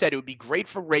 Like you said, it would be great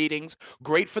for ratings,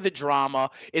 great for the drama.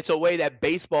 It's a way that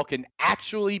baseball can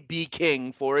actually be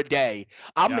king for a day.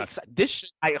 I'm excited.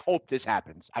 I hope this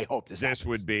happens. This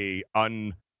would be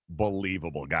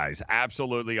unbelievable, guys.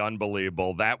 Absolutely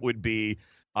unbelievable. That would be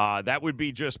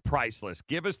just priceless.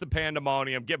 Give us the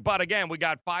pandemonium. But again, we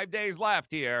got 5 days left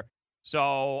here.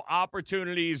 So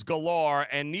opportunities galore,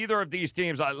 and neither of these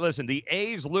teams. Listen, the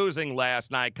A's losing last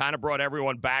night kind of brought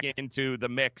everyone back into the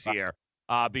mix here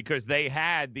because they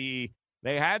had the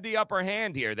upper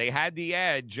hand here. They had the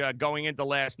edge going into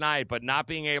last night, but not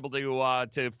being able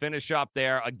to finish up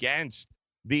there against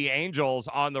the Angels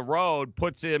on the road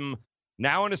puts him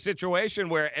now in a situation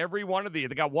where every one of they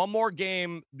got one more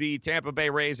game, the Tampa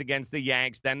Bay Rays against the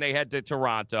Yanks, then they head to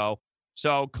Toronto.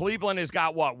 So Cleveland has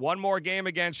got one more game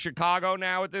against Chicago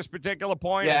now at this particular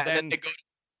point? Yeah, and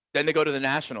then they go to the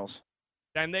Nationals.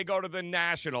 Then they go to the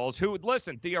Nationals, who,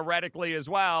 listen, theoretically as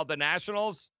well, the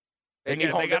Nationals, they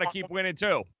got to keep winning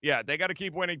too. Yeah, they got to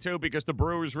keep winning too because the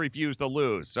Brewers refuse to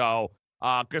lose. So,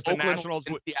 because the Nationals,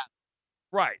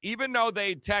 right, even though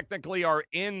they technically are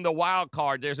in the wild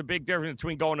card, there's a big difference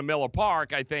between going to Miller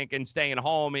Park, I think, and staying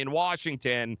home in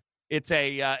Washington. It's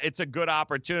a good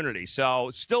opportunity. So,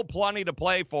 still plenty to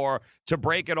play for to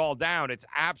break it all down. It's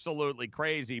absolutely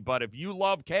crazy. But if you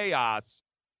love chaos,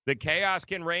 the chaos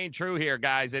can reign true here,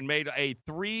 guys, and made a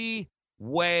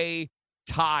 3-way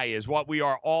tie is what we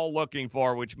are all looking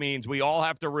for, which means we all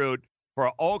have to root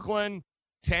for Oakland,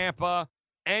 Tampa,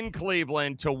 and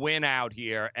Cleveland to win out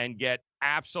here and get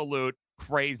absolute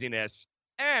craziness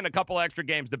and a couple extra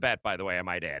games to bet, by the way, I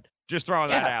might add. Just throwing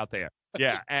that out there.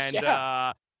 Yeah,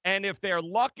 and and if they're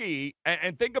lucky,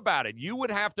 and think about it, you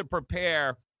would have to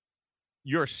prepare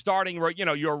your starting,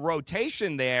 your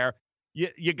rotation there.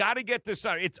 You got to get this.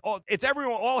 It's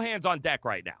everyone, all hands on deck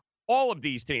right now. All of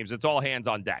these teams, it's all hands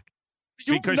on deck.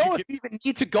 You don't know if you even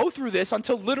need to go through this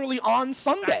until literally on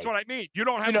Sunday. That's what I mean. You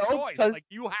don't have a choice. Like,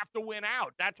 you have to win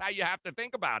out. That's how you have to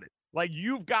think about it. Like,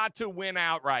 you've got to win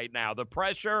out right now. The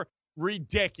pressure,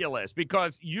 ridiculous.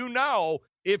 Because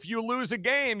if you lose a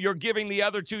game, you're giving the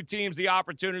other two teams the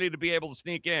opportunity to be able to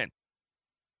sneak in.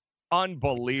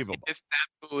 Unbelievable. It's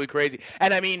absolutely crazy.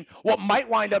 And I mean, what might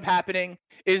wind up happening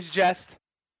is just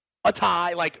a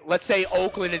tie. Like, let's say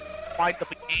Oakland winds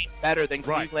up a game better than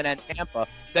Cleveland and Tampa.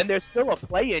 Then there's still a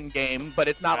play-in game, but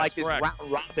it's not like this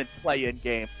round-robin play-in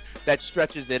game that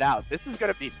stretches it out. This is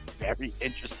going to be very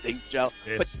interesting, Joe.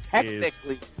 But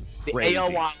technically, the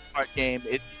AL wild card game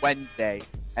is Wednesday,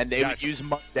 and they would use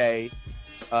Monday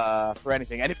for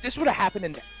anything. And if this would have happened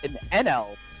in the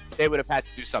NL, they would have had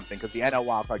to do something because the NL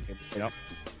wildcard game is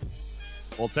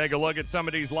We'll take a look at some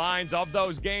of these lines of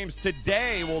those games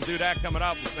today. We'll do that coming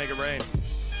up. Let's make it rain.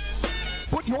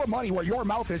 Put your money where your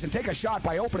mouth is and take a shot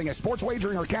by opening a sports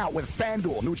wagering account with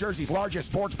FanDuel, New Jersey's largest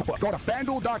sports book. Go to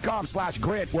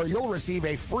FanDuel.com/grid where you'll receive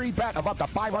a free bet of up to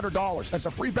 $500. That's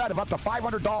a free bet of up to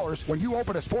 $500 when you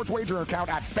open a sports wagering account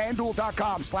at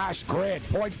FanDuel.com/grid.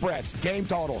 Point spreads, game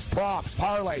totals, props,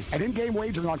 parlays, and in-game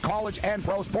wagering on college and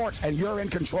pro sports, and you're in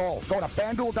control. Go to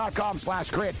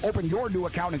FanDuel.com/grid. Open your new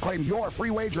account and claim your free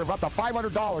wager of up to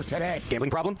 $500 today.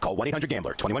 Gambling problem? Call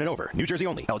 1-800-GAMBLER. 21 and over. New Jersey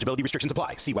only. Eligibility restrictions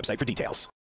apply. See website for details.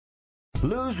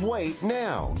 Lose weight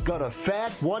now. Go to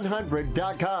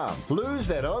fat100.com. Lose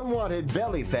that unwanted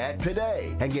belly fat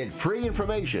today and get free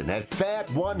information at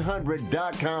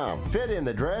fat100.com. Fit in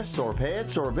the dress or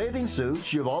pants or bathing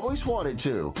suits you've always wanted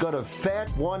to. Go to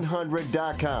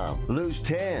fat100.com. Lose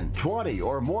 10, 20,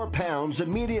 or more pounds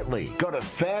immediately. Go to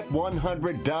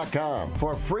fat100.com.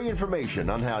 For free information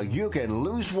on how you can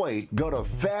lose weight, go to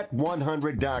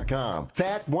fat100.com.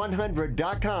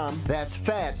 Fat100.com. That's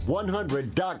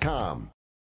fat100.com.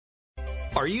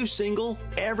 Are you single?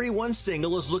 Everyone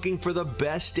single is looking for the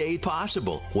best date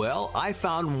possible. Well, I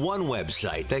found one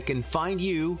website that can find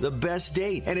you the best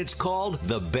date, and it's called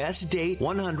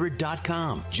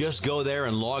thebestdate100.com. Just go there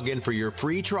and log in for your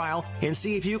free trial and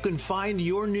see if you can find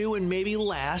your new and maybe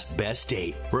last best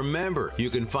date. Remember, you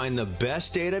can find the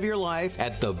best date of your life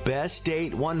at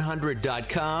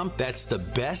thebestdate100.com. That's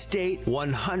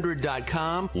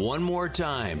thebestdate100.com. One more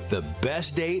time,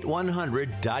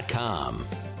 thebestdate100.com.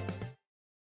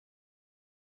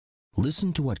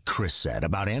 Listen to what Chris said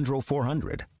about Andro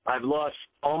 400. I've lost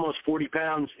almost 40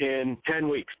 pounds in 10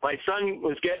 weeks. My son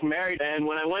was getting married, and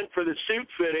when I went for the suit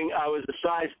fitting, I was a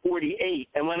size 48.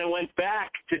 And when I went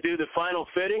back to do the final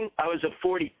fitting, I was a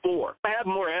 44. I have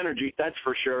more energy, that's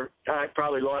for sure. I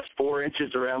probably lost 4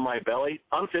 inches around my belly.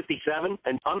 I'm 57,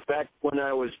 and I'm back when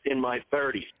I was in my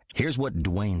 30s. Here's what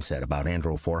Dwayne said about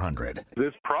Andro 400.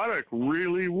 This product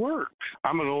really works.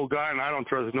 I'm an old guy and I don't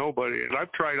trust nobody. And I've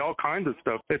tried all kinds of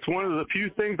stuff. It's one of the few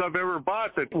things I've ever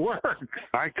bought that works.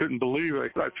 I couldn't believe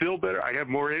it. I feel better. I have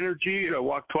more energy. I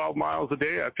walk 12 miles a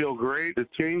day. I feel great.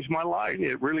 It's changed my life.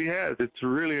 It really has. It's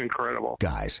really incredible.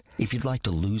 Guys, if you'd like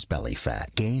to lose belly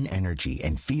fat, gain energy,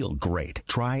 and feel great,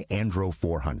 try Andro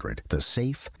 400, the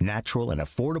safe, natural, and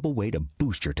affordable way to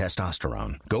boost your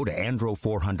testosterone. Go to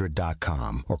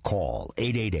andro400.com or call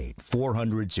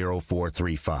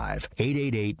 888-400-0435.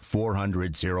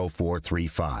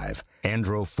 888-400-0435.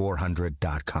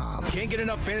 Andro400.com. Can't get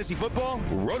enough fantasy football?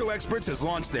 Roto Experts has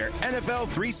launched their NFL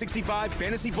 365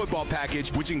 Fantasy Football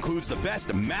Package, which includes the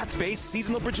best math-based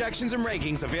seasonal projections and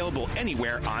rankings available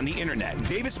anywhere on the internet.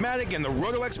 Davis Maddock and the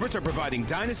Roto Experts are providing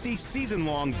dynasty,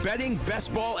 season-long betting,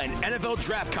 best ball, and NFL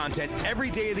draft content every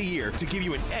day of the year to give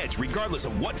you an edge regardless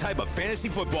of what type of fantasy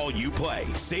football you play.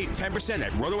 Save 10%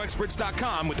 at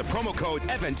rotoexperts.com with the promo code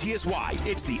FNTSY.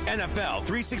 It's the NFL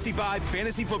 365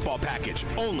 Fantasy Football Package,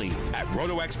 only at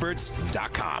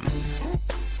rotoexperts.com.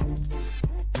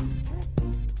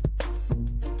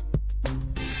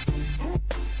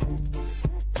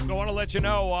 I want to let you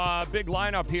know, big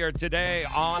lineup here today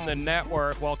on the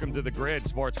network. Welcome to the Grid,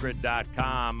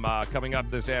 sportsgrid.com. Coming up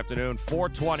this afternoon,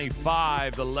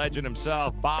 4:25, the legend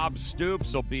himself, Bob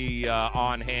Stoops, will be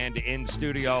on hand in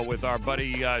studio with our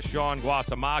buddy Sean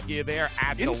Guasamacchia there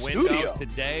at the window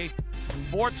today.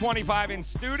 4:25 in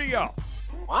studio.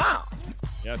 Wow.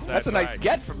 Yes, that's a nice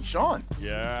get from Sean.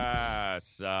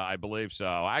 Yes, I believe so.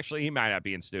 Actually, he might not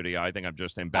be in studio. I think I'm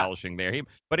just embellishing there.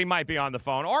 But he might be on the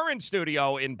phone or in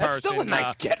studio in person. That's still a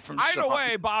nice get from Sean. Either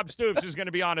way, Bob Stoops is going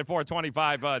to be on at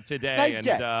 4:25 today. Nice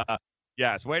get.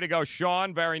 Yes, way to go,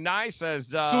 Sean. Very nice.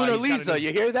 Sooner Lisa,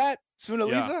 you hear that? Sooner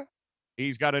Lisa?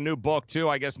 He's got a new book too.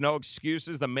 I guess No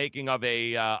Excuses: The Making of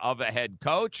a Head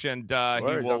Coach, and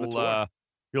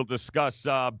he'll discuss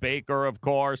Baker, of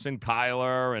course, and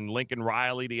Kyler and Lincoln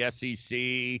Riley, the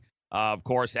SEC, of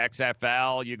course,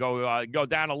 XFL. You go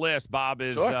down a list. Bob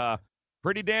is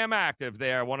pretty damn active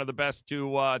there. One of the best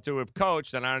to have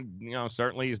coached, and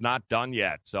certainly he's not done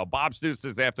yet. So Bob Stoops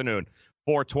this afternoon,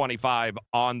 4:25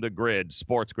 on the Grid,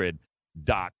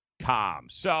 sportsgrid.com.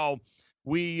 So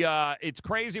it's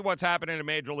crazy what's happening in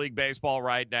Major League Baseball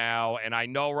right now, and I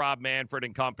know Rob Manfred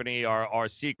and company are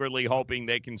secretly hoping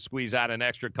they can squeeze out an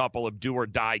extra couple of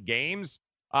do-or-die games,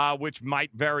 which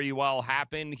might very well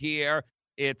happen here.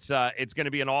 It's going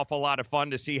to be an awful lot of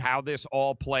fun to see how this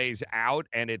all plays out,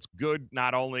 and it's good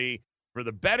not only for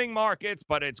the betting markets,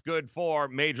 but it's good for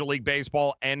Major League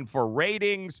Baseball and for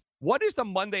ratings. What is the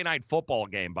Monday Night Football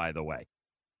game, by the way?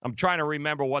 I'm trying to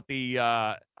remember what the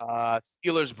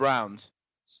Steelers-Browns.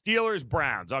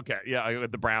 Steelers-Browns. Okay, yeah,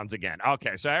 the Browns again.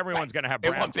 Okay, so everyone's going to have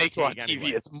Browns. They want Baker on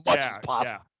TV as much as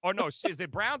possible. Yeah. Oh, no, is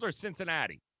it Browns or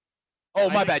Cincinnati?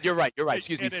 Oh, my bad. You're right.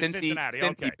 Excuse me. Cincinnati.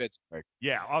 Okay. Pittsburgh.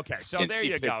 Yeah, okay. So there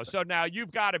you go. So now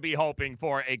you've got to be hoping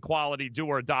for a quality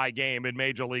do-or-die game in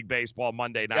Major League Baseball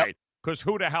Monday night. Because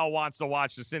who the hell wants to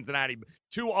watch the Cincinnati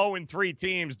 2-0-3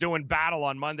 teams doing battle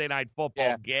on Monday Night Football?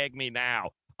 Yeah. Gag me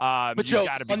now. But Joe,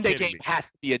 Monday game has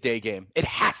to be a day game. It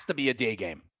has to be a day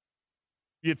game.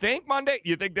 You think Monday?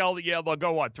 You think they'll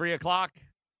go what, 3:00?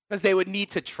 Because they would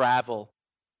need to travel.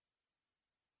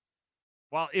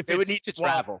 Well, if they would need to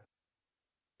travel,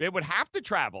 they would have to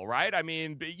travel, right? I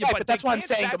mean, but that's why I'm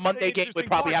saying the Monday game would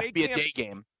probably have to be a day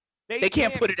game. They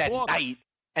can't put it at night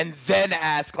and then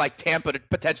ask like Tampa to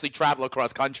potentially travel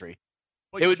across country.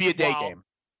 It would be a day game.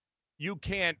 You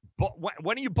can't.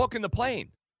 When are you booking the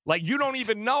plane? Like, you don't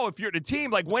even know if you're the team.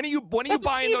 Like, when are you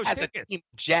buying those tickets? A team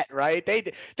jet, right?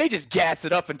 They just gas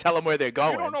it up and tell them where they're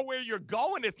going. You don't know where you're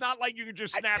going. It's not like you can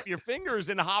just snap your fingers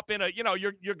and hop in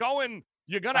you're going.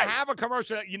 You're gonna have a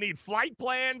commercial. You need flight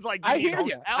plans. Like, I hear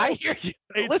you. It's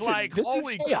Listen, like,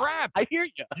 holy crap. I hear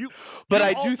you. But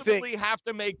I do think you have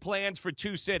to make plans for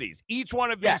two cities. Each one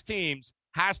of these teams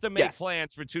has to make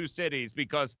plans for two cities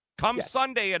because come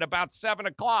Sunday at about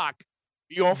 7:00,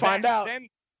 you're gonna find out. Then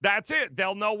that's it.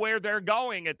 They'll know where they're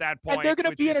going at that point. And they're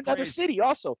going to be in another city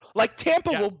also. Like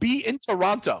Tampa will be in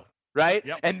Toronto, right?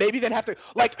 Yep. And maybe they'd have to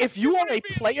 – like if you are a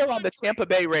player on the Tampa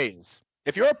Bay Rays,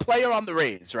 if you're a player on the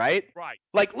Rays, right? Right.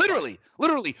 Like literally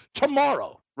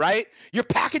tomorrow, right? You're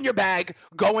packing your bag,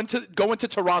 going to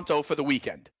Toronto for the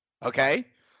weekend, okay?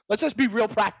 Let's just be real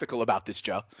practical about this,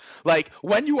 Joe. Like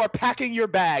when you are packing your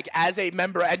bag as a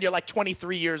member and you're like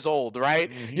 23 years old,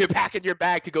 right? Mm-hmm. You're packing your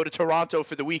bag to go to Toronto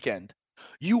for the weekend.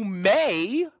 You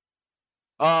may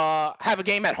have a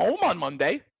game at home on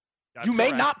Monday. You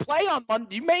may not play on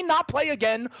Monday. You may not play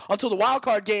again until the wild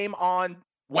card game on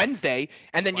Wednesday,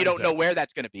 and then you don't know where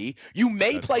that's going to be. You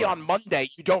may play on Monday.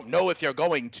 You don't know if you're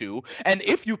going to. And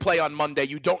if you play on Monday,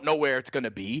 you don't know where it's going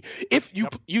to be. If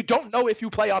you don't know if you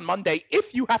play on Monday,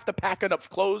 if you have to pack enough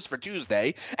clothes for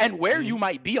Tuesday, and where you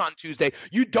might be on Tuesday,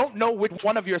 you don't know which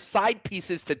one of your side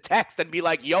pieces to text and be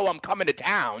like, yo, I'm coming to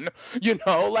town.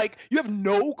 Like you have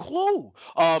no clue.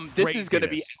 This is going to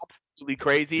be absolutely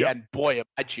crazy, and boy, am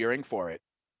I cheering for it.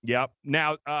 Yep.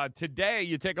 Now, today,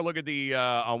 you take a look at the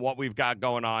on what we've got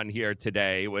going on here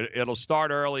today. It'll start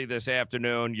early this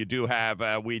afternoon. You do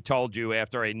have, we told you,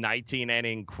 after a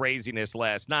 19-inning craziness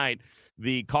last night,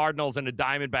 the Cardinals and the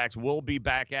Diamondbacks will be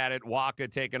back at it. Waka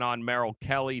taking on Merrill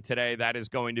Kelly today. That is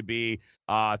going to be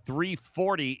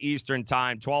 3:40 Eastern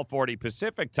Time, 12:40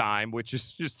 Pacific Time, which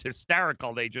is just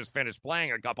hysterical. They just finished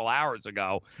playing a couple hours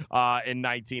ago in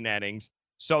 19 innings.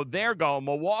 So there go.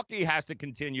 Milwaukee has to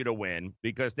continue to win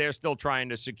because they're still trying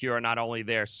to secure not only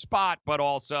their spot, but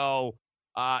also,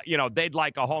 they'd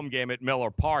like a home game at Miller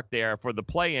Park there for the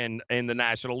play-in in the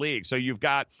National League. So you've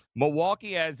got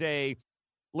Milwaukee as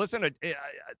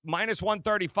minus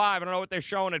 135. I don't know what they're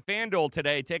showing at FanDuel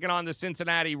today, taking on the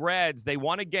Cincinnati Reds. They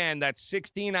won again. That's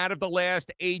 16 out of the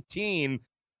last 18.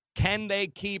 Can they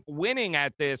keep winning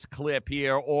at this clip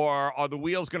here, or are the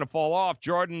wheels going to fall off?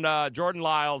 Jordan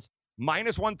Lyles,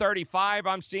 minus 135,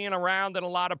 I'm seeing around in a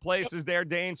lot of places there,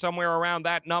 Dane, somewhere around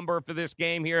that number for this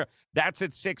game here. That's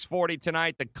at 6:40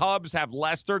 tonight. The Cubs have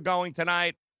Leicester going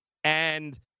tonight,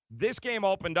 and this game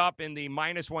opened up in the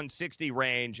minus 160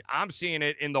 range. I'm seeing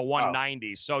it in the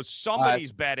 190s. So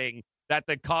somebody's betting that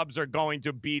the Cubs are going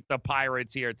to beat the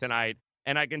Pirates here tonight.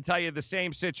 And I can tell you the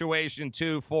same situation,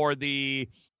 too, for the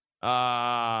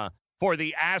Astros.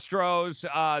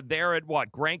 They're at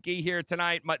Greinke here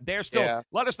tonight. But they're still,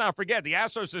 let us not forget, the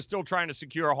Astros are still trying to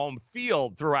secure home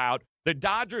field throughout. The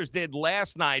Dodgers did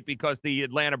last night because the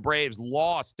Atlanta Braves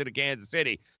lost to the Kansas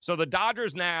City. So the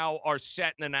Dodgers now are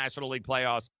set in the National League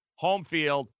playoffs, home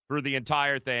field through the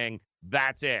entire thing.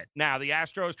 That's it. Now, the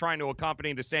Astros trying to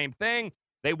accompany the same thing.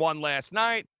 They won last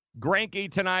night.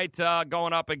 Greinke tonight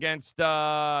going up against,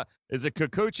 is it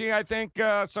Kikuchi, I think,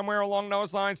 somewhere along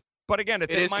those lines? But again,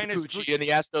 it's at minus Kikuchi, and the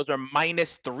Astros are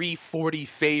minus 340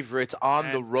 favorites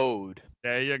on the road.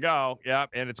 There you go. Yep,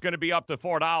 and it's going to be up to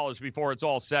 $4 before it's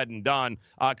all said and done.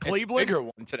 Cleveland, bigger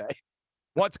one today.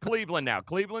 What's Cleveland now?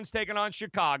 Cleveland's taking on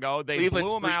Chicago. They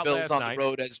blew them out last night. On the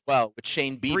road as well with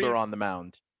Shane Bieber on the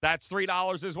mound. That's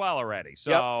 $3 as well already.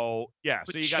 So so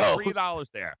you got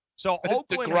 $3 there. So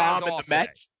Oakland has off today.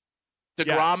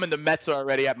 DeGrom and the Mets are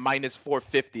already at minus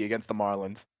 450 against the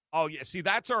Marlins. Oh, yeah. See,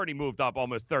 that's already moved up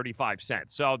almost 35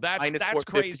 cents. So that's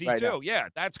crazy, too. Now. Yeah,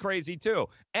 that's crazy, too.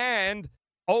 And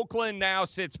Oakland now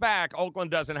sits back. Oakland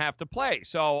doesn't have to play.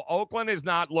 So Oakland is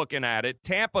not looking at it.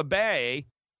 Tampa Bay,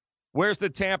 where's the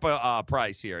Tampa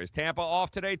price here? Is Tampa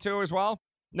off today, too, as well?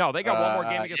 No, they got one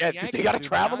more game against the Yankees. They got to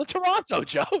travel to Toronto,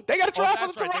 Joe. They got to travel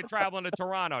to Toronto. They're traveling to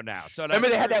Toronto now. So remember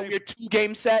they had that weird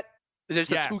 2-game set? There's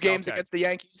 2 games against the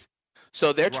Yankees.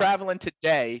 So they're traveling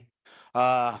today,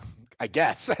 I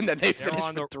guess, and then they finish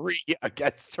for 3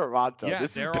 against Toronto. Yeah,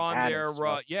 this they're is on their.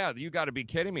 You got to be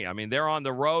kidding me. I mean, they're on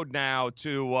the road now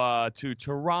to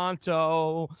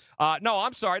Toronto. No,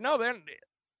 I'm sorry. No,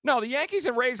 the Yankees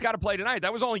and Rays got to play tonight.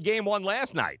 That was only game 1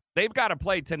 last night. They've got to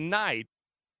play tonight.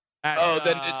 Then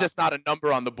it's just not a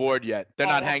number on the board yet. They're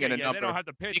not hanging a number. They don't have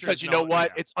the pitchers. Because you know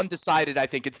what? It's undecided. I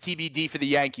think it's TBD for the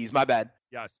Yankees. My bad.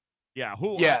 Yes. Yeah.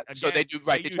 Who? Yeah. So they do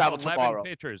right. They travel 11 tomorrow.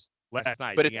 Pitchers last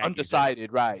night, but it's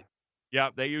undecided, right?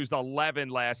 Yeah. They used 11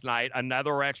 last night.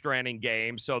 Another extra inning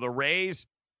game. So the Rays.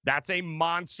 That's a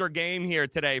monster game here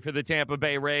today for the Tampa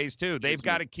Bay Rays too. They've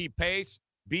got to keep pace.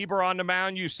 Bieber on the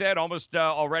mound. You said almost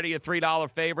already a $3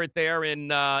 favorite there in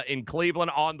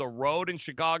Cleveland, on the road in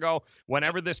Chicago.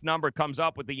 Whenever this number comes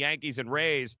up with the Yankees and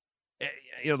Rays.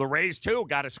 The Rays, too,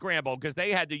 got to scramble because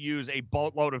they had to use a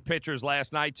boatload of pitchers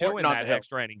last night, too, in that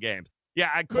extra inning game.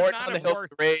 Yeah, I could not have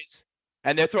worked. The Rays,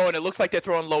 and it looks like they're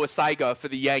throwing Lois Saiga for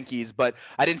the Yankees, but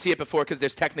I didn't see it before because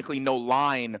there's technically no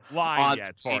line on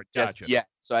yet for it. Just yet,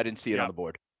 so I didn't see it on the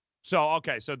board. So,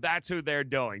 okay, so that's who they're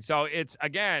doing. So it's,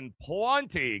 again,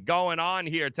 plenty going on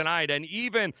here tonight. And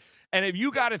if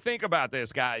you got to think about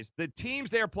this, guys, the teams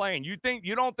they're playing, you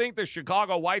don't think the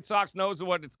Chicago White Sox knows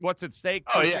what's at stake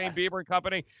for Shane Bieber and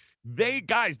company?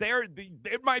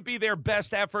 It might be their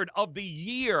best effort of the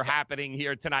year happening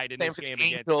here tonight in this game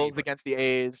against the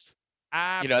A's.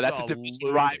 Absolutely. That's a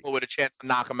division rival with a chance to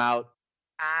knock them out.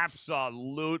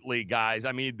 Absolutely, guys.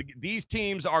 I mean, these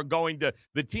teams the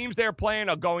teams they're playing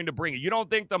are going to bring it. You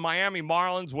don't think the Miami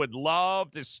Marlins would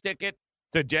love to stick it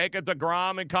to Jacob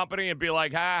deGrom and company and be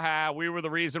like, ha, we were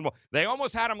the reason. They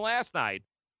almost had him last night,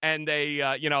 and they,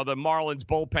 the Marlins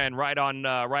bullpen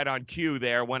right on cue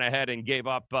there went ahead and gave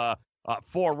up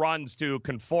 4 runs to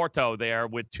Conforto there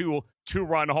with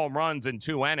two-run home runs in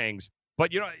 2 innings.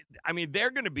 But,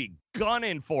 they're going to be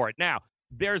gunning for it. Now,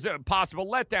 there's a possible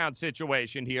letdown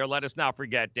situation here. Let us not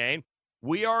forget, Dane.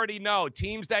 We already know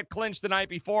teams that clinch the night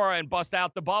before and bust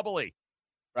out the bubbly.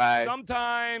 Right.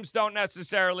 Sometimes don't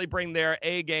necessarily bring their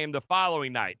A game the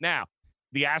following night. Now,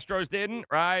 The Astros didn't,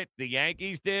 right? The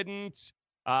Yankees didn't.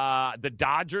 The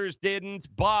Dodgers didn't,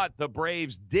 but the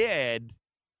Braves did.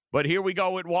 But here we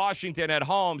go with Washington at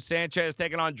home. Sanchez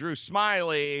taking on Drew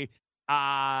Smyly.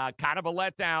 Kind of a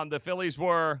letdown. The Phillies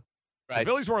were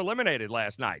eliminated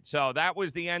last night, so that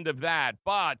was the end of that.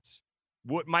 But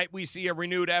might we see a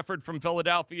renewed effort from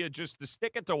Philadelphia just to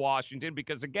stick it to Washington?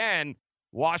 Because, again,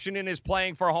 Washington is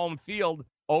playing for home field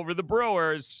over the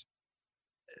Brewers.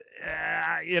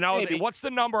 Maybe. What's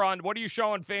the number on – what are you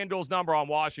showing FanDuel's number on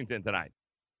Washington tonight?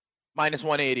 Minus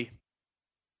 180.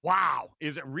 Wow.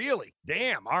 Is it really?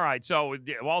 Damn. All right. So,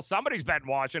 well, somebody's betting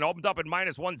Washington. Opened up at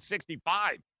minus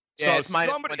 165. Yeah, so it's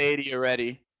minus 180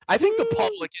 already. I think the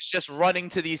public is just running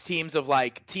to these teams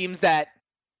that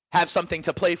have something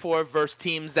to play for versus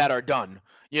teams that are done.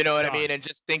 You know what I mean? And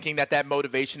just thinking that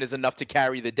motivation is enough to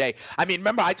carry the day. I mean,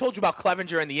 remember, I told you about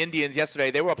Clevenger and the Indians yesterday.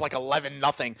 They were up like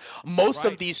 11-0. Most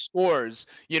of these scores,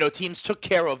 teams took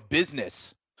care of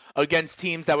business against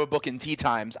teams that were booking tee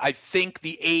times. I think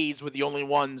the A's were the only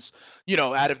ones,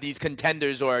 out of these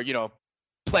contenders or,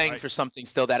 playing for something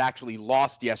still that actually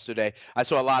lost yesterday. I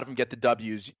saw a lot of them get the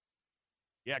W's.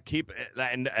 Yeah, keep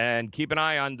an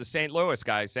eye on the St. Louis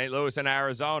guys. St. Louis and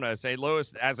Arizona. St.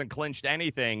 Louis hasn't clinched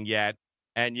anything yet,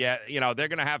 and yet they're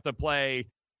going to have to play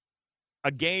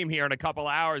a game here in a couple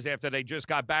hours after they just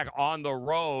got back on the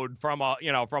road from a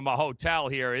hotel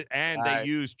here, and they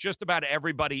used just about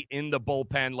everybody in the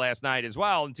bullpen last night as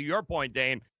well. And to your point,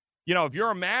 Dane, if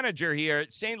you're a manager here,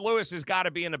 St. Louis has got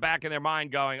to be in the back of their mind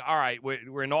going, all right,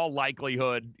 we're in all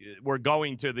likelihood, we're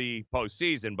going to the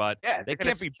postseason, but they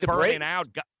can't be burning out.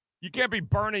 You can't be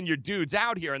burning your dudes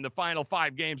out here in the final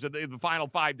 5 games of the final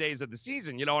 5 days of the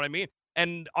season. You know what I mean?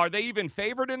 And are they even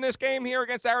favored in this game here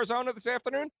against Arizona this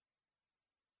afternoon?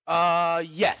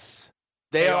 Yes.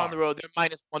 They are on the road. They're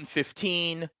minus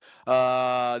 115. The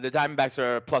Diamondbacks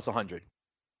are plus 100.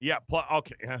 Yeah,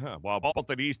 okay. Well, both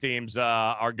of these teams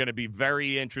are going to be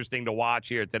very interesting to watch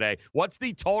here today. What's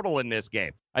the total in this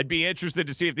game? I'd be interested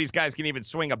to see if these guys can even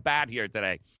swing a bat here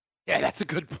today. Yeah, that's a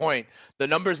good point. The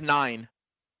number's 9.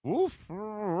 Oof.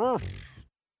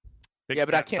 Yeah,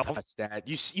 but I can't touch that.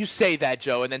 You say that,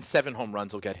 Joe, and then 7 home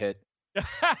runs will get hit.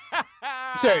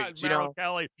 Serious, Merrill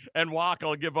Kelly and Walker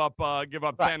will give up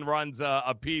 10 runs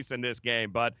apiece in this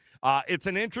game. But it's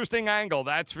an interesting angle,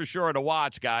 that's for sure, to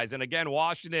watch, guys. And again,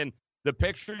 Washington, the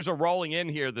pictures are rolling in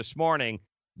here this morning.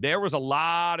 There was a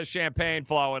lot of champagne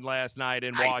flowing last night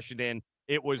in Washington.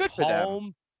 It was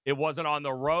home. It wasn't on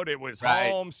the road. It was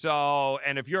home. So,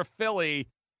 and if you're Philly,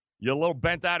 you're a little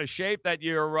bent out of shape. That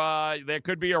there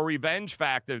could be a revenge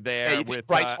factor there. Yeah, you think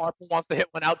Bryce Harper wants to hit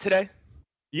one out today?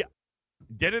 Yeah.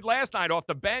 Did it last night off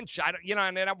the bench.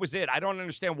 And that was it. I don't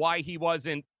understand why he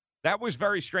wasn't. That was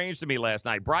very strange to me last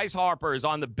night. Bryce Harper is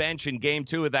on the bench in game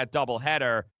 2 of that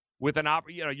doubleheader with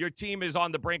your team is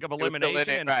on the brink of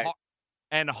elimination.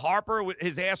 And Harper,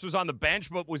 his ass was on the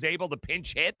bench, but was able to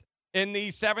pinch hit in the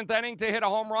 7th inning to hit a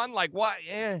home run. Like, what?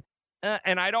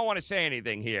 And I don't want to say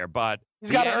anything here, but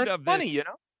he's got to earn his money,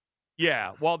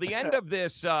 Yeah, well, the end of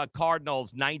this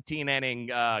Cardinals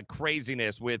 19-inning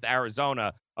craziness with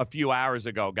Arizona a few hours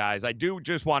ago, guys. I do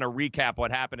just want to recap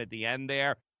what happened at the end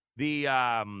there. There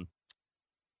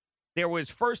was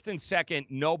first and second,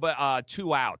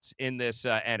 2 outs in this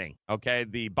inning, okay,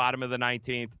 the bottom of the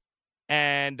 19th.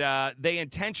 And they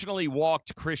intentionally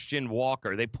walked Christian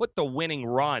Walker. They put the winning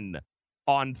run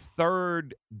on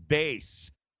third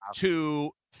base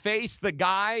to face the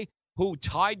guy who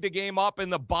tied the game up in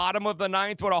the bottom of the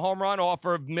 9th with a home run off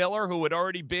of Miller, who had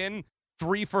already been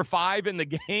 3 for 5 in the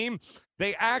game.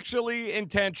 They actually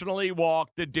intentionally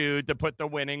walked the dude to put the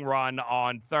winning run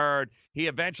on third. He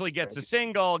eventually gets a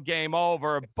single, game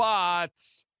over. But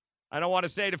I don't want to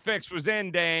say the fix was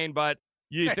in, Dane, but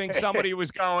you think somebody was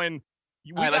going,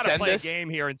 we got to play a game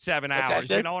here in 7 hours.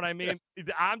 You know what I mean?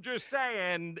 I'm just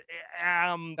saying.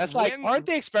 That's aren't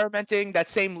they experimenting that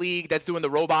same league that's doing the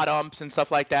robot umps and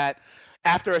stuff like that?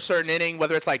 After a certain inning,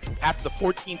 whether it's like after the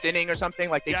 14th inning or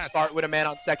something, like they start with a man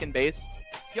on second base.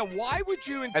 Yeah, why would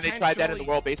you intentionally... And they tried that in the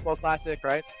World Baseball Classic,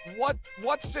 right?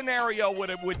 What scenario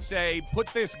would say, put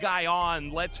this guy on,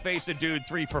 let's face a dude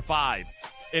 3 for 5?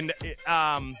 And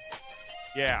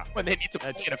yeah. When they need to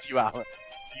play in a few hours.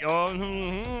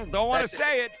 Don't want to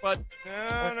say it, but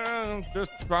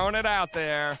just throwing it out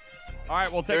there. All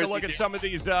right, we'll take a look at some of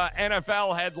these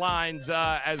NFL headlines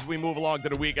as we move along to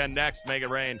the weekend next. Make it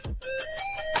rain.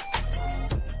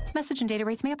 Message and data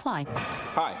rates may apply.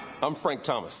 Hi, I'm Frank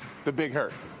Thomas, the Big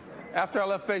Hurt. After I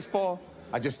left baseball,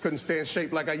 I just couldn't stay in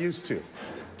shape like I used to.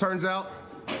 Turns out,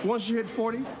 once you hit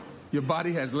 40, your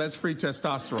body has less free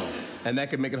testosterone, and that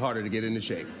can make it harder to get into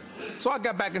shape. So I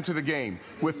got back into the game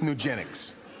with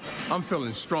Nugenics. I'm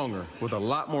feeling stronger with a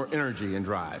lot more energy and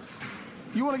drive.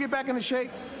 You want to get back into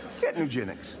shape? Get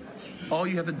Nugenics. All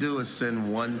you have to do is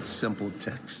send one simple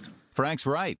text. Frank's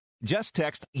right. Just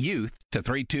text YOUTH to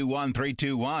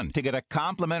 321321 to get a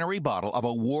complimentary bottle of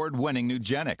award-winning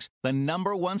Nugenics, the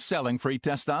 #1 selling free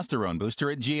testosterone booster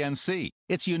at GNC.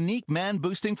 Its unique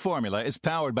man-boosting formula is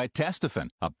powered by Testofen,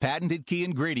 a patented key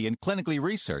ingredient clinically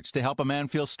researched to help a man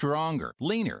feel stronger,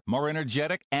 leaner, more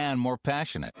energetic, and more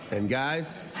passionate. And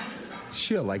guys,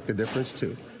 she'll like the difference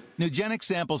too. Nugenic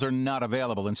samples are not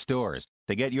available in stores.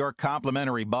 To get your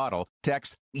complimentary bottle,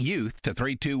 text YOUTH to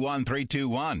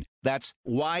 321321. That's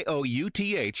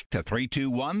YOUTH to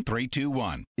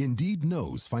 321321. Indeed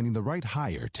knows finding the right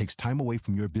hire takes time away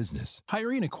from your business.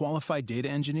 Hiring a qualified data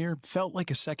engineer felt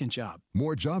like a second job.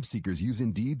 More job seekers use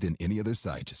Indeed than any other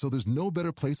site, so there's no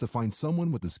better place to find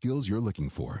someone with the skills you're looking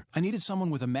for. I needed someone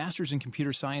with a master's in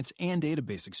computer science and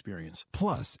database experience.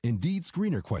 Plus, Indeed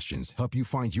screener questions help you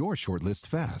find your shortlist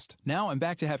fast. Now I'm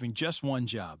back to having just one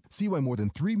job. See why more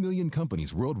than 3 million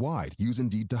companies worldwide use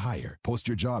Indeed to hire. Post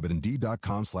your job at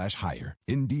Indeed.com/hire.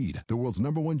 Indeed, the world's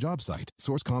 #1 job site.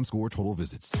 Source.com score total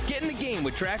visits. Get in the game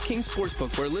with DraftKings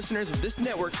Sportsbook, where listeners of this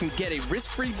network can get a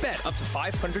risk-free bet up to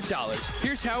 $500.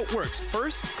 Here's how it works.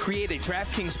 First, create a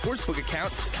DraftKings Sportsbook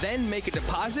account, then make a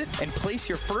deposit and place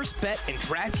your first bet, and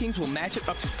DraftKings will match it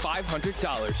up to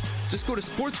 $500. Just go to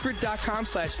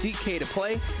sportsgrid.com/DK to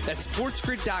play. That's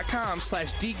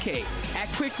sportsgrid.com/DK.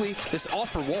 Act quickly. This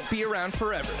offer won't be around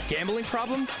forever. Gambling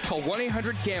problem? Call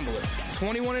 1-800-GAMBLER.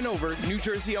 21 and over, New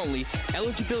Jersey only.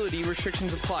 Eligibility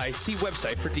restrictions apply. See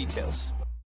website for details.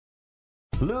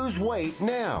 Lose weight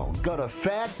now. Go to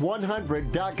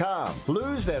fat100.com.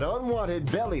 Lose that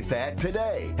unwanted belly fat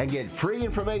today and get free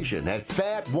information at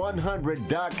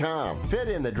fat100.com. Fit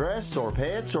in the dress or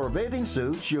pants or bathing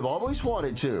suits you've always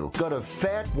wanted to. Go to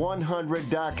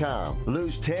fat100.com.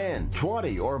 Lose 10,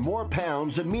 20, or more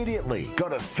pounds immediately. Go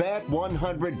to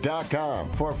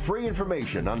fat100.com. For free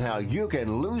information on how you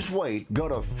can lose weight, go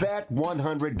to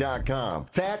fat100.com.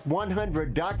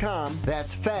 Fat100.com.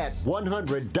 That's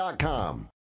fat100.com.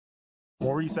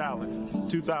 Maurice Allen,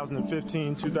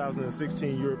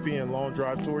 2015-2016 European Long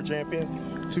Drive Tour Champion,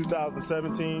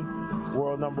 2017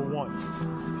 World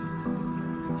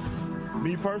 #1.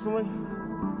 Me personally,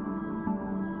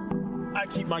 I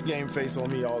keep my game face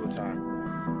on me all the time.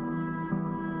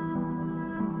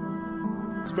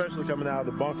 Especially coming out of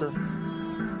the bunker,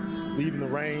 leaving the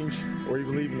range, or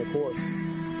even leaving the course.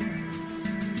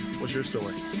 What's your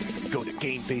story? Go to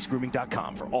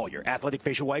GameFaceGrooming.com for all your athletic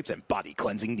facial wipes and body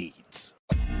cleansing needs.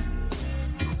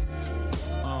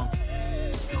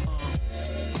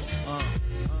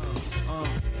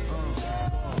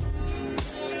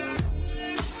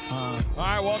 All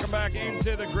right, welcome back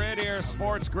into the grid here,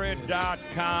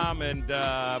 sportsgrid.com. And,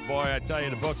 boy, I tell you,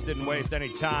 the books didn't waste any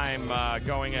time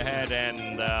going ahead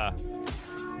and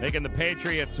making the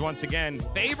Patriots, once again,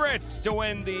 favorites to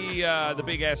win the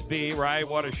Big SB, right?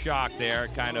 What a shock there.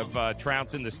 Kind of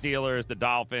trouncing the Steelers, the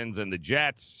Dolphins, and the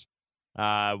Jets,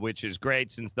 which is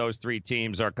great since those three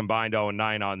teams are combined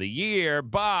 0-9 on the year.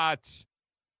 But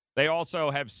they also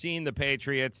have seen the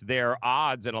Patriots, their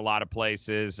odds in a lot of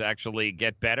places actually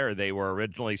get better. They were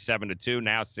originally 7-2,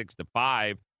 now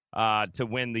 6-5 to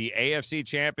win the AFC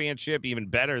Championship. Even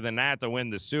better than that, to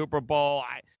win the Super Bowl.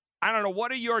 I don't know.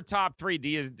 What are your top three?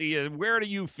 Where do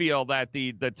you feel that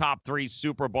the top three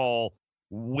Super Bowl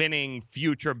winning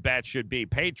future bets should be?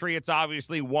 Patriots,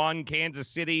 obviously, one. Kansas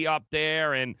City up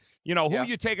there. And, who are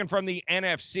you taking from the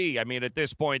NFC? I mean, at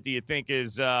this point, do you think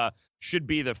should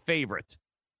be the favorite?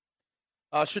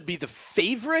 Should be the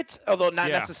favorite, although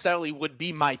not necessarily would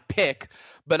be my pick.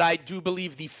 But I do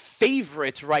believe the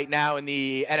favorite right now in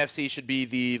the NFC should be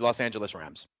the Los Angeles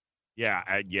Rams. Yeah,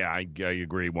 I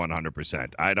agree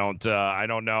 100%. I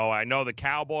don't know. I know the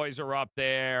Cowboys are up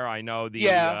there. I know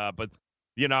but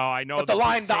I know. But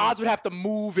the odds would have to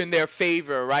move in their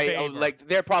favor, right? Like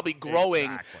they're probably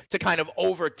growing to kind of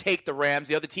overtake the Rams.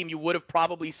 The other team you would have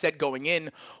probably said going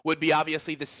in would be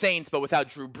obviously the Saints, but without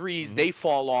Drew Brees, they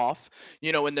fall off.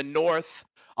 In the North,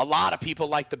 a lot of people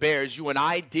like the Bears. You and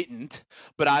I didn't,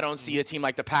 but I don't see a team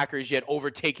like the Packers yet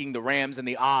overtaking the Rams in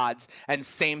the odds. And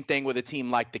same thing with a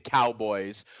team like the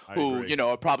Cowboys, who,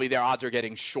 probably their odds are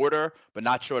getting shorter, but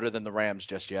not shorter than the Rams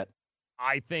just yet.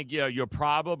 I think you're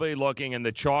probably looking, and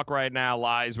the chalk right now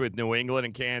lies with New England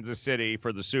and Kansas City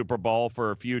for the Super Bowl for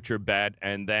a future bet.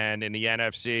 And then in the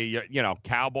NFC,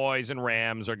 Cowboys and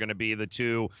Rams are going to be the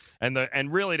two, and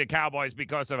really the Cowboys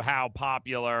because of how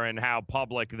popular and how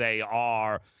public they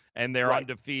are. and they're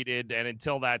undefeated. And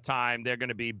until that time, they're going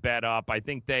to be bet up. I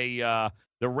think the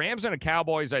Rams and the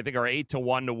Cowboys, I think, are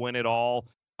 8-1 to win it all.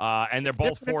 And they're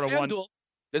both 4-1.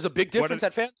 There's a big difference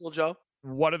at FanDuel, Joe.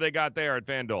 What do they got there at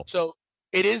FanDuel? So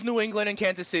it is New England and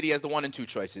Kansas City as the 1 and 2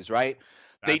 choices, right?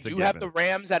 They do have the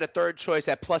Rams at a third choice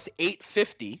at plus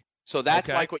 850. So that's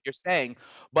like what you're saying.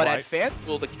 But at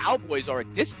FanDuel, the Cowboys are a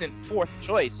distant fourth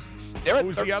choice. They're at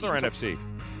Who's the other NFC?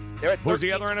 They're at Who's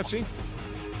the other NFC?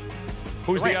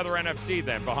 Who's the other NFC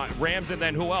then? Behind Rams, and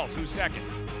then who else? Who's second?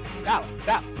 Dallas.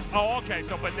 Oh, okay.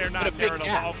 So, but they're not there.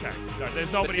 Okay.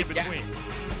 There's nobody in between.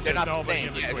 They're not the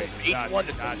same. Yeah,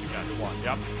 gotcha.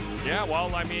 Yep. Yeah,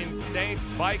 well, I mean,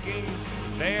 Saints, Vikings,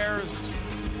 Bears,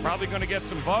 probably going to get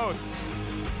some votes.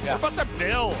 Yeah. What about the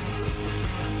Bills?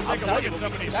 Take a look at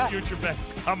some of these future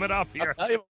bets coming up here. I'll tell you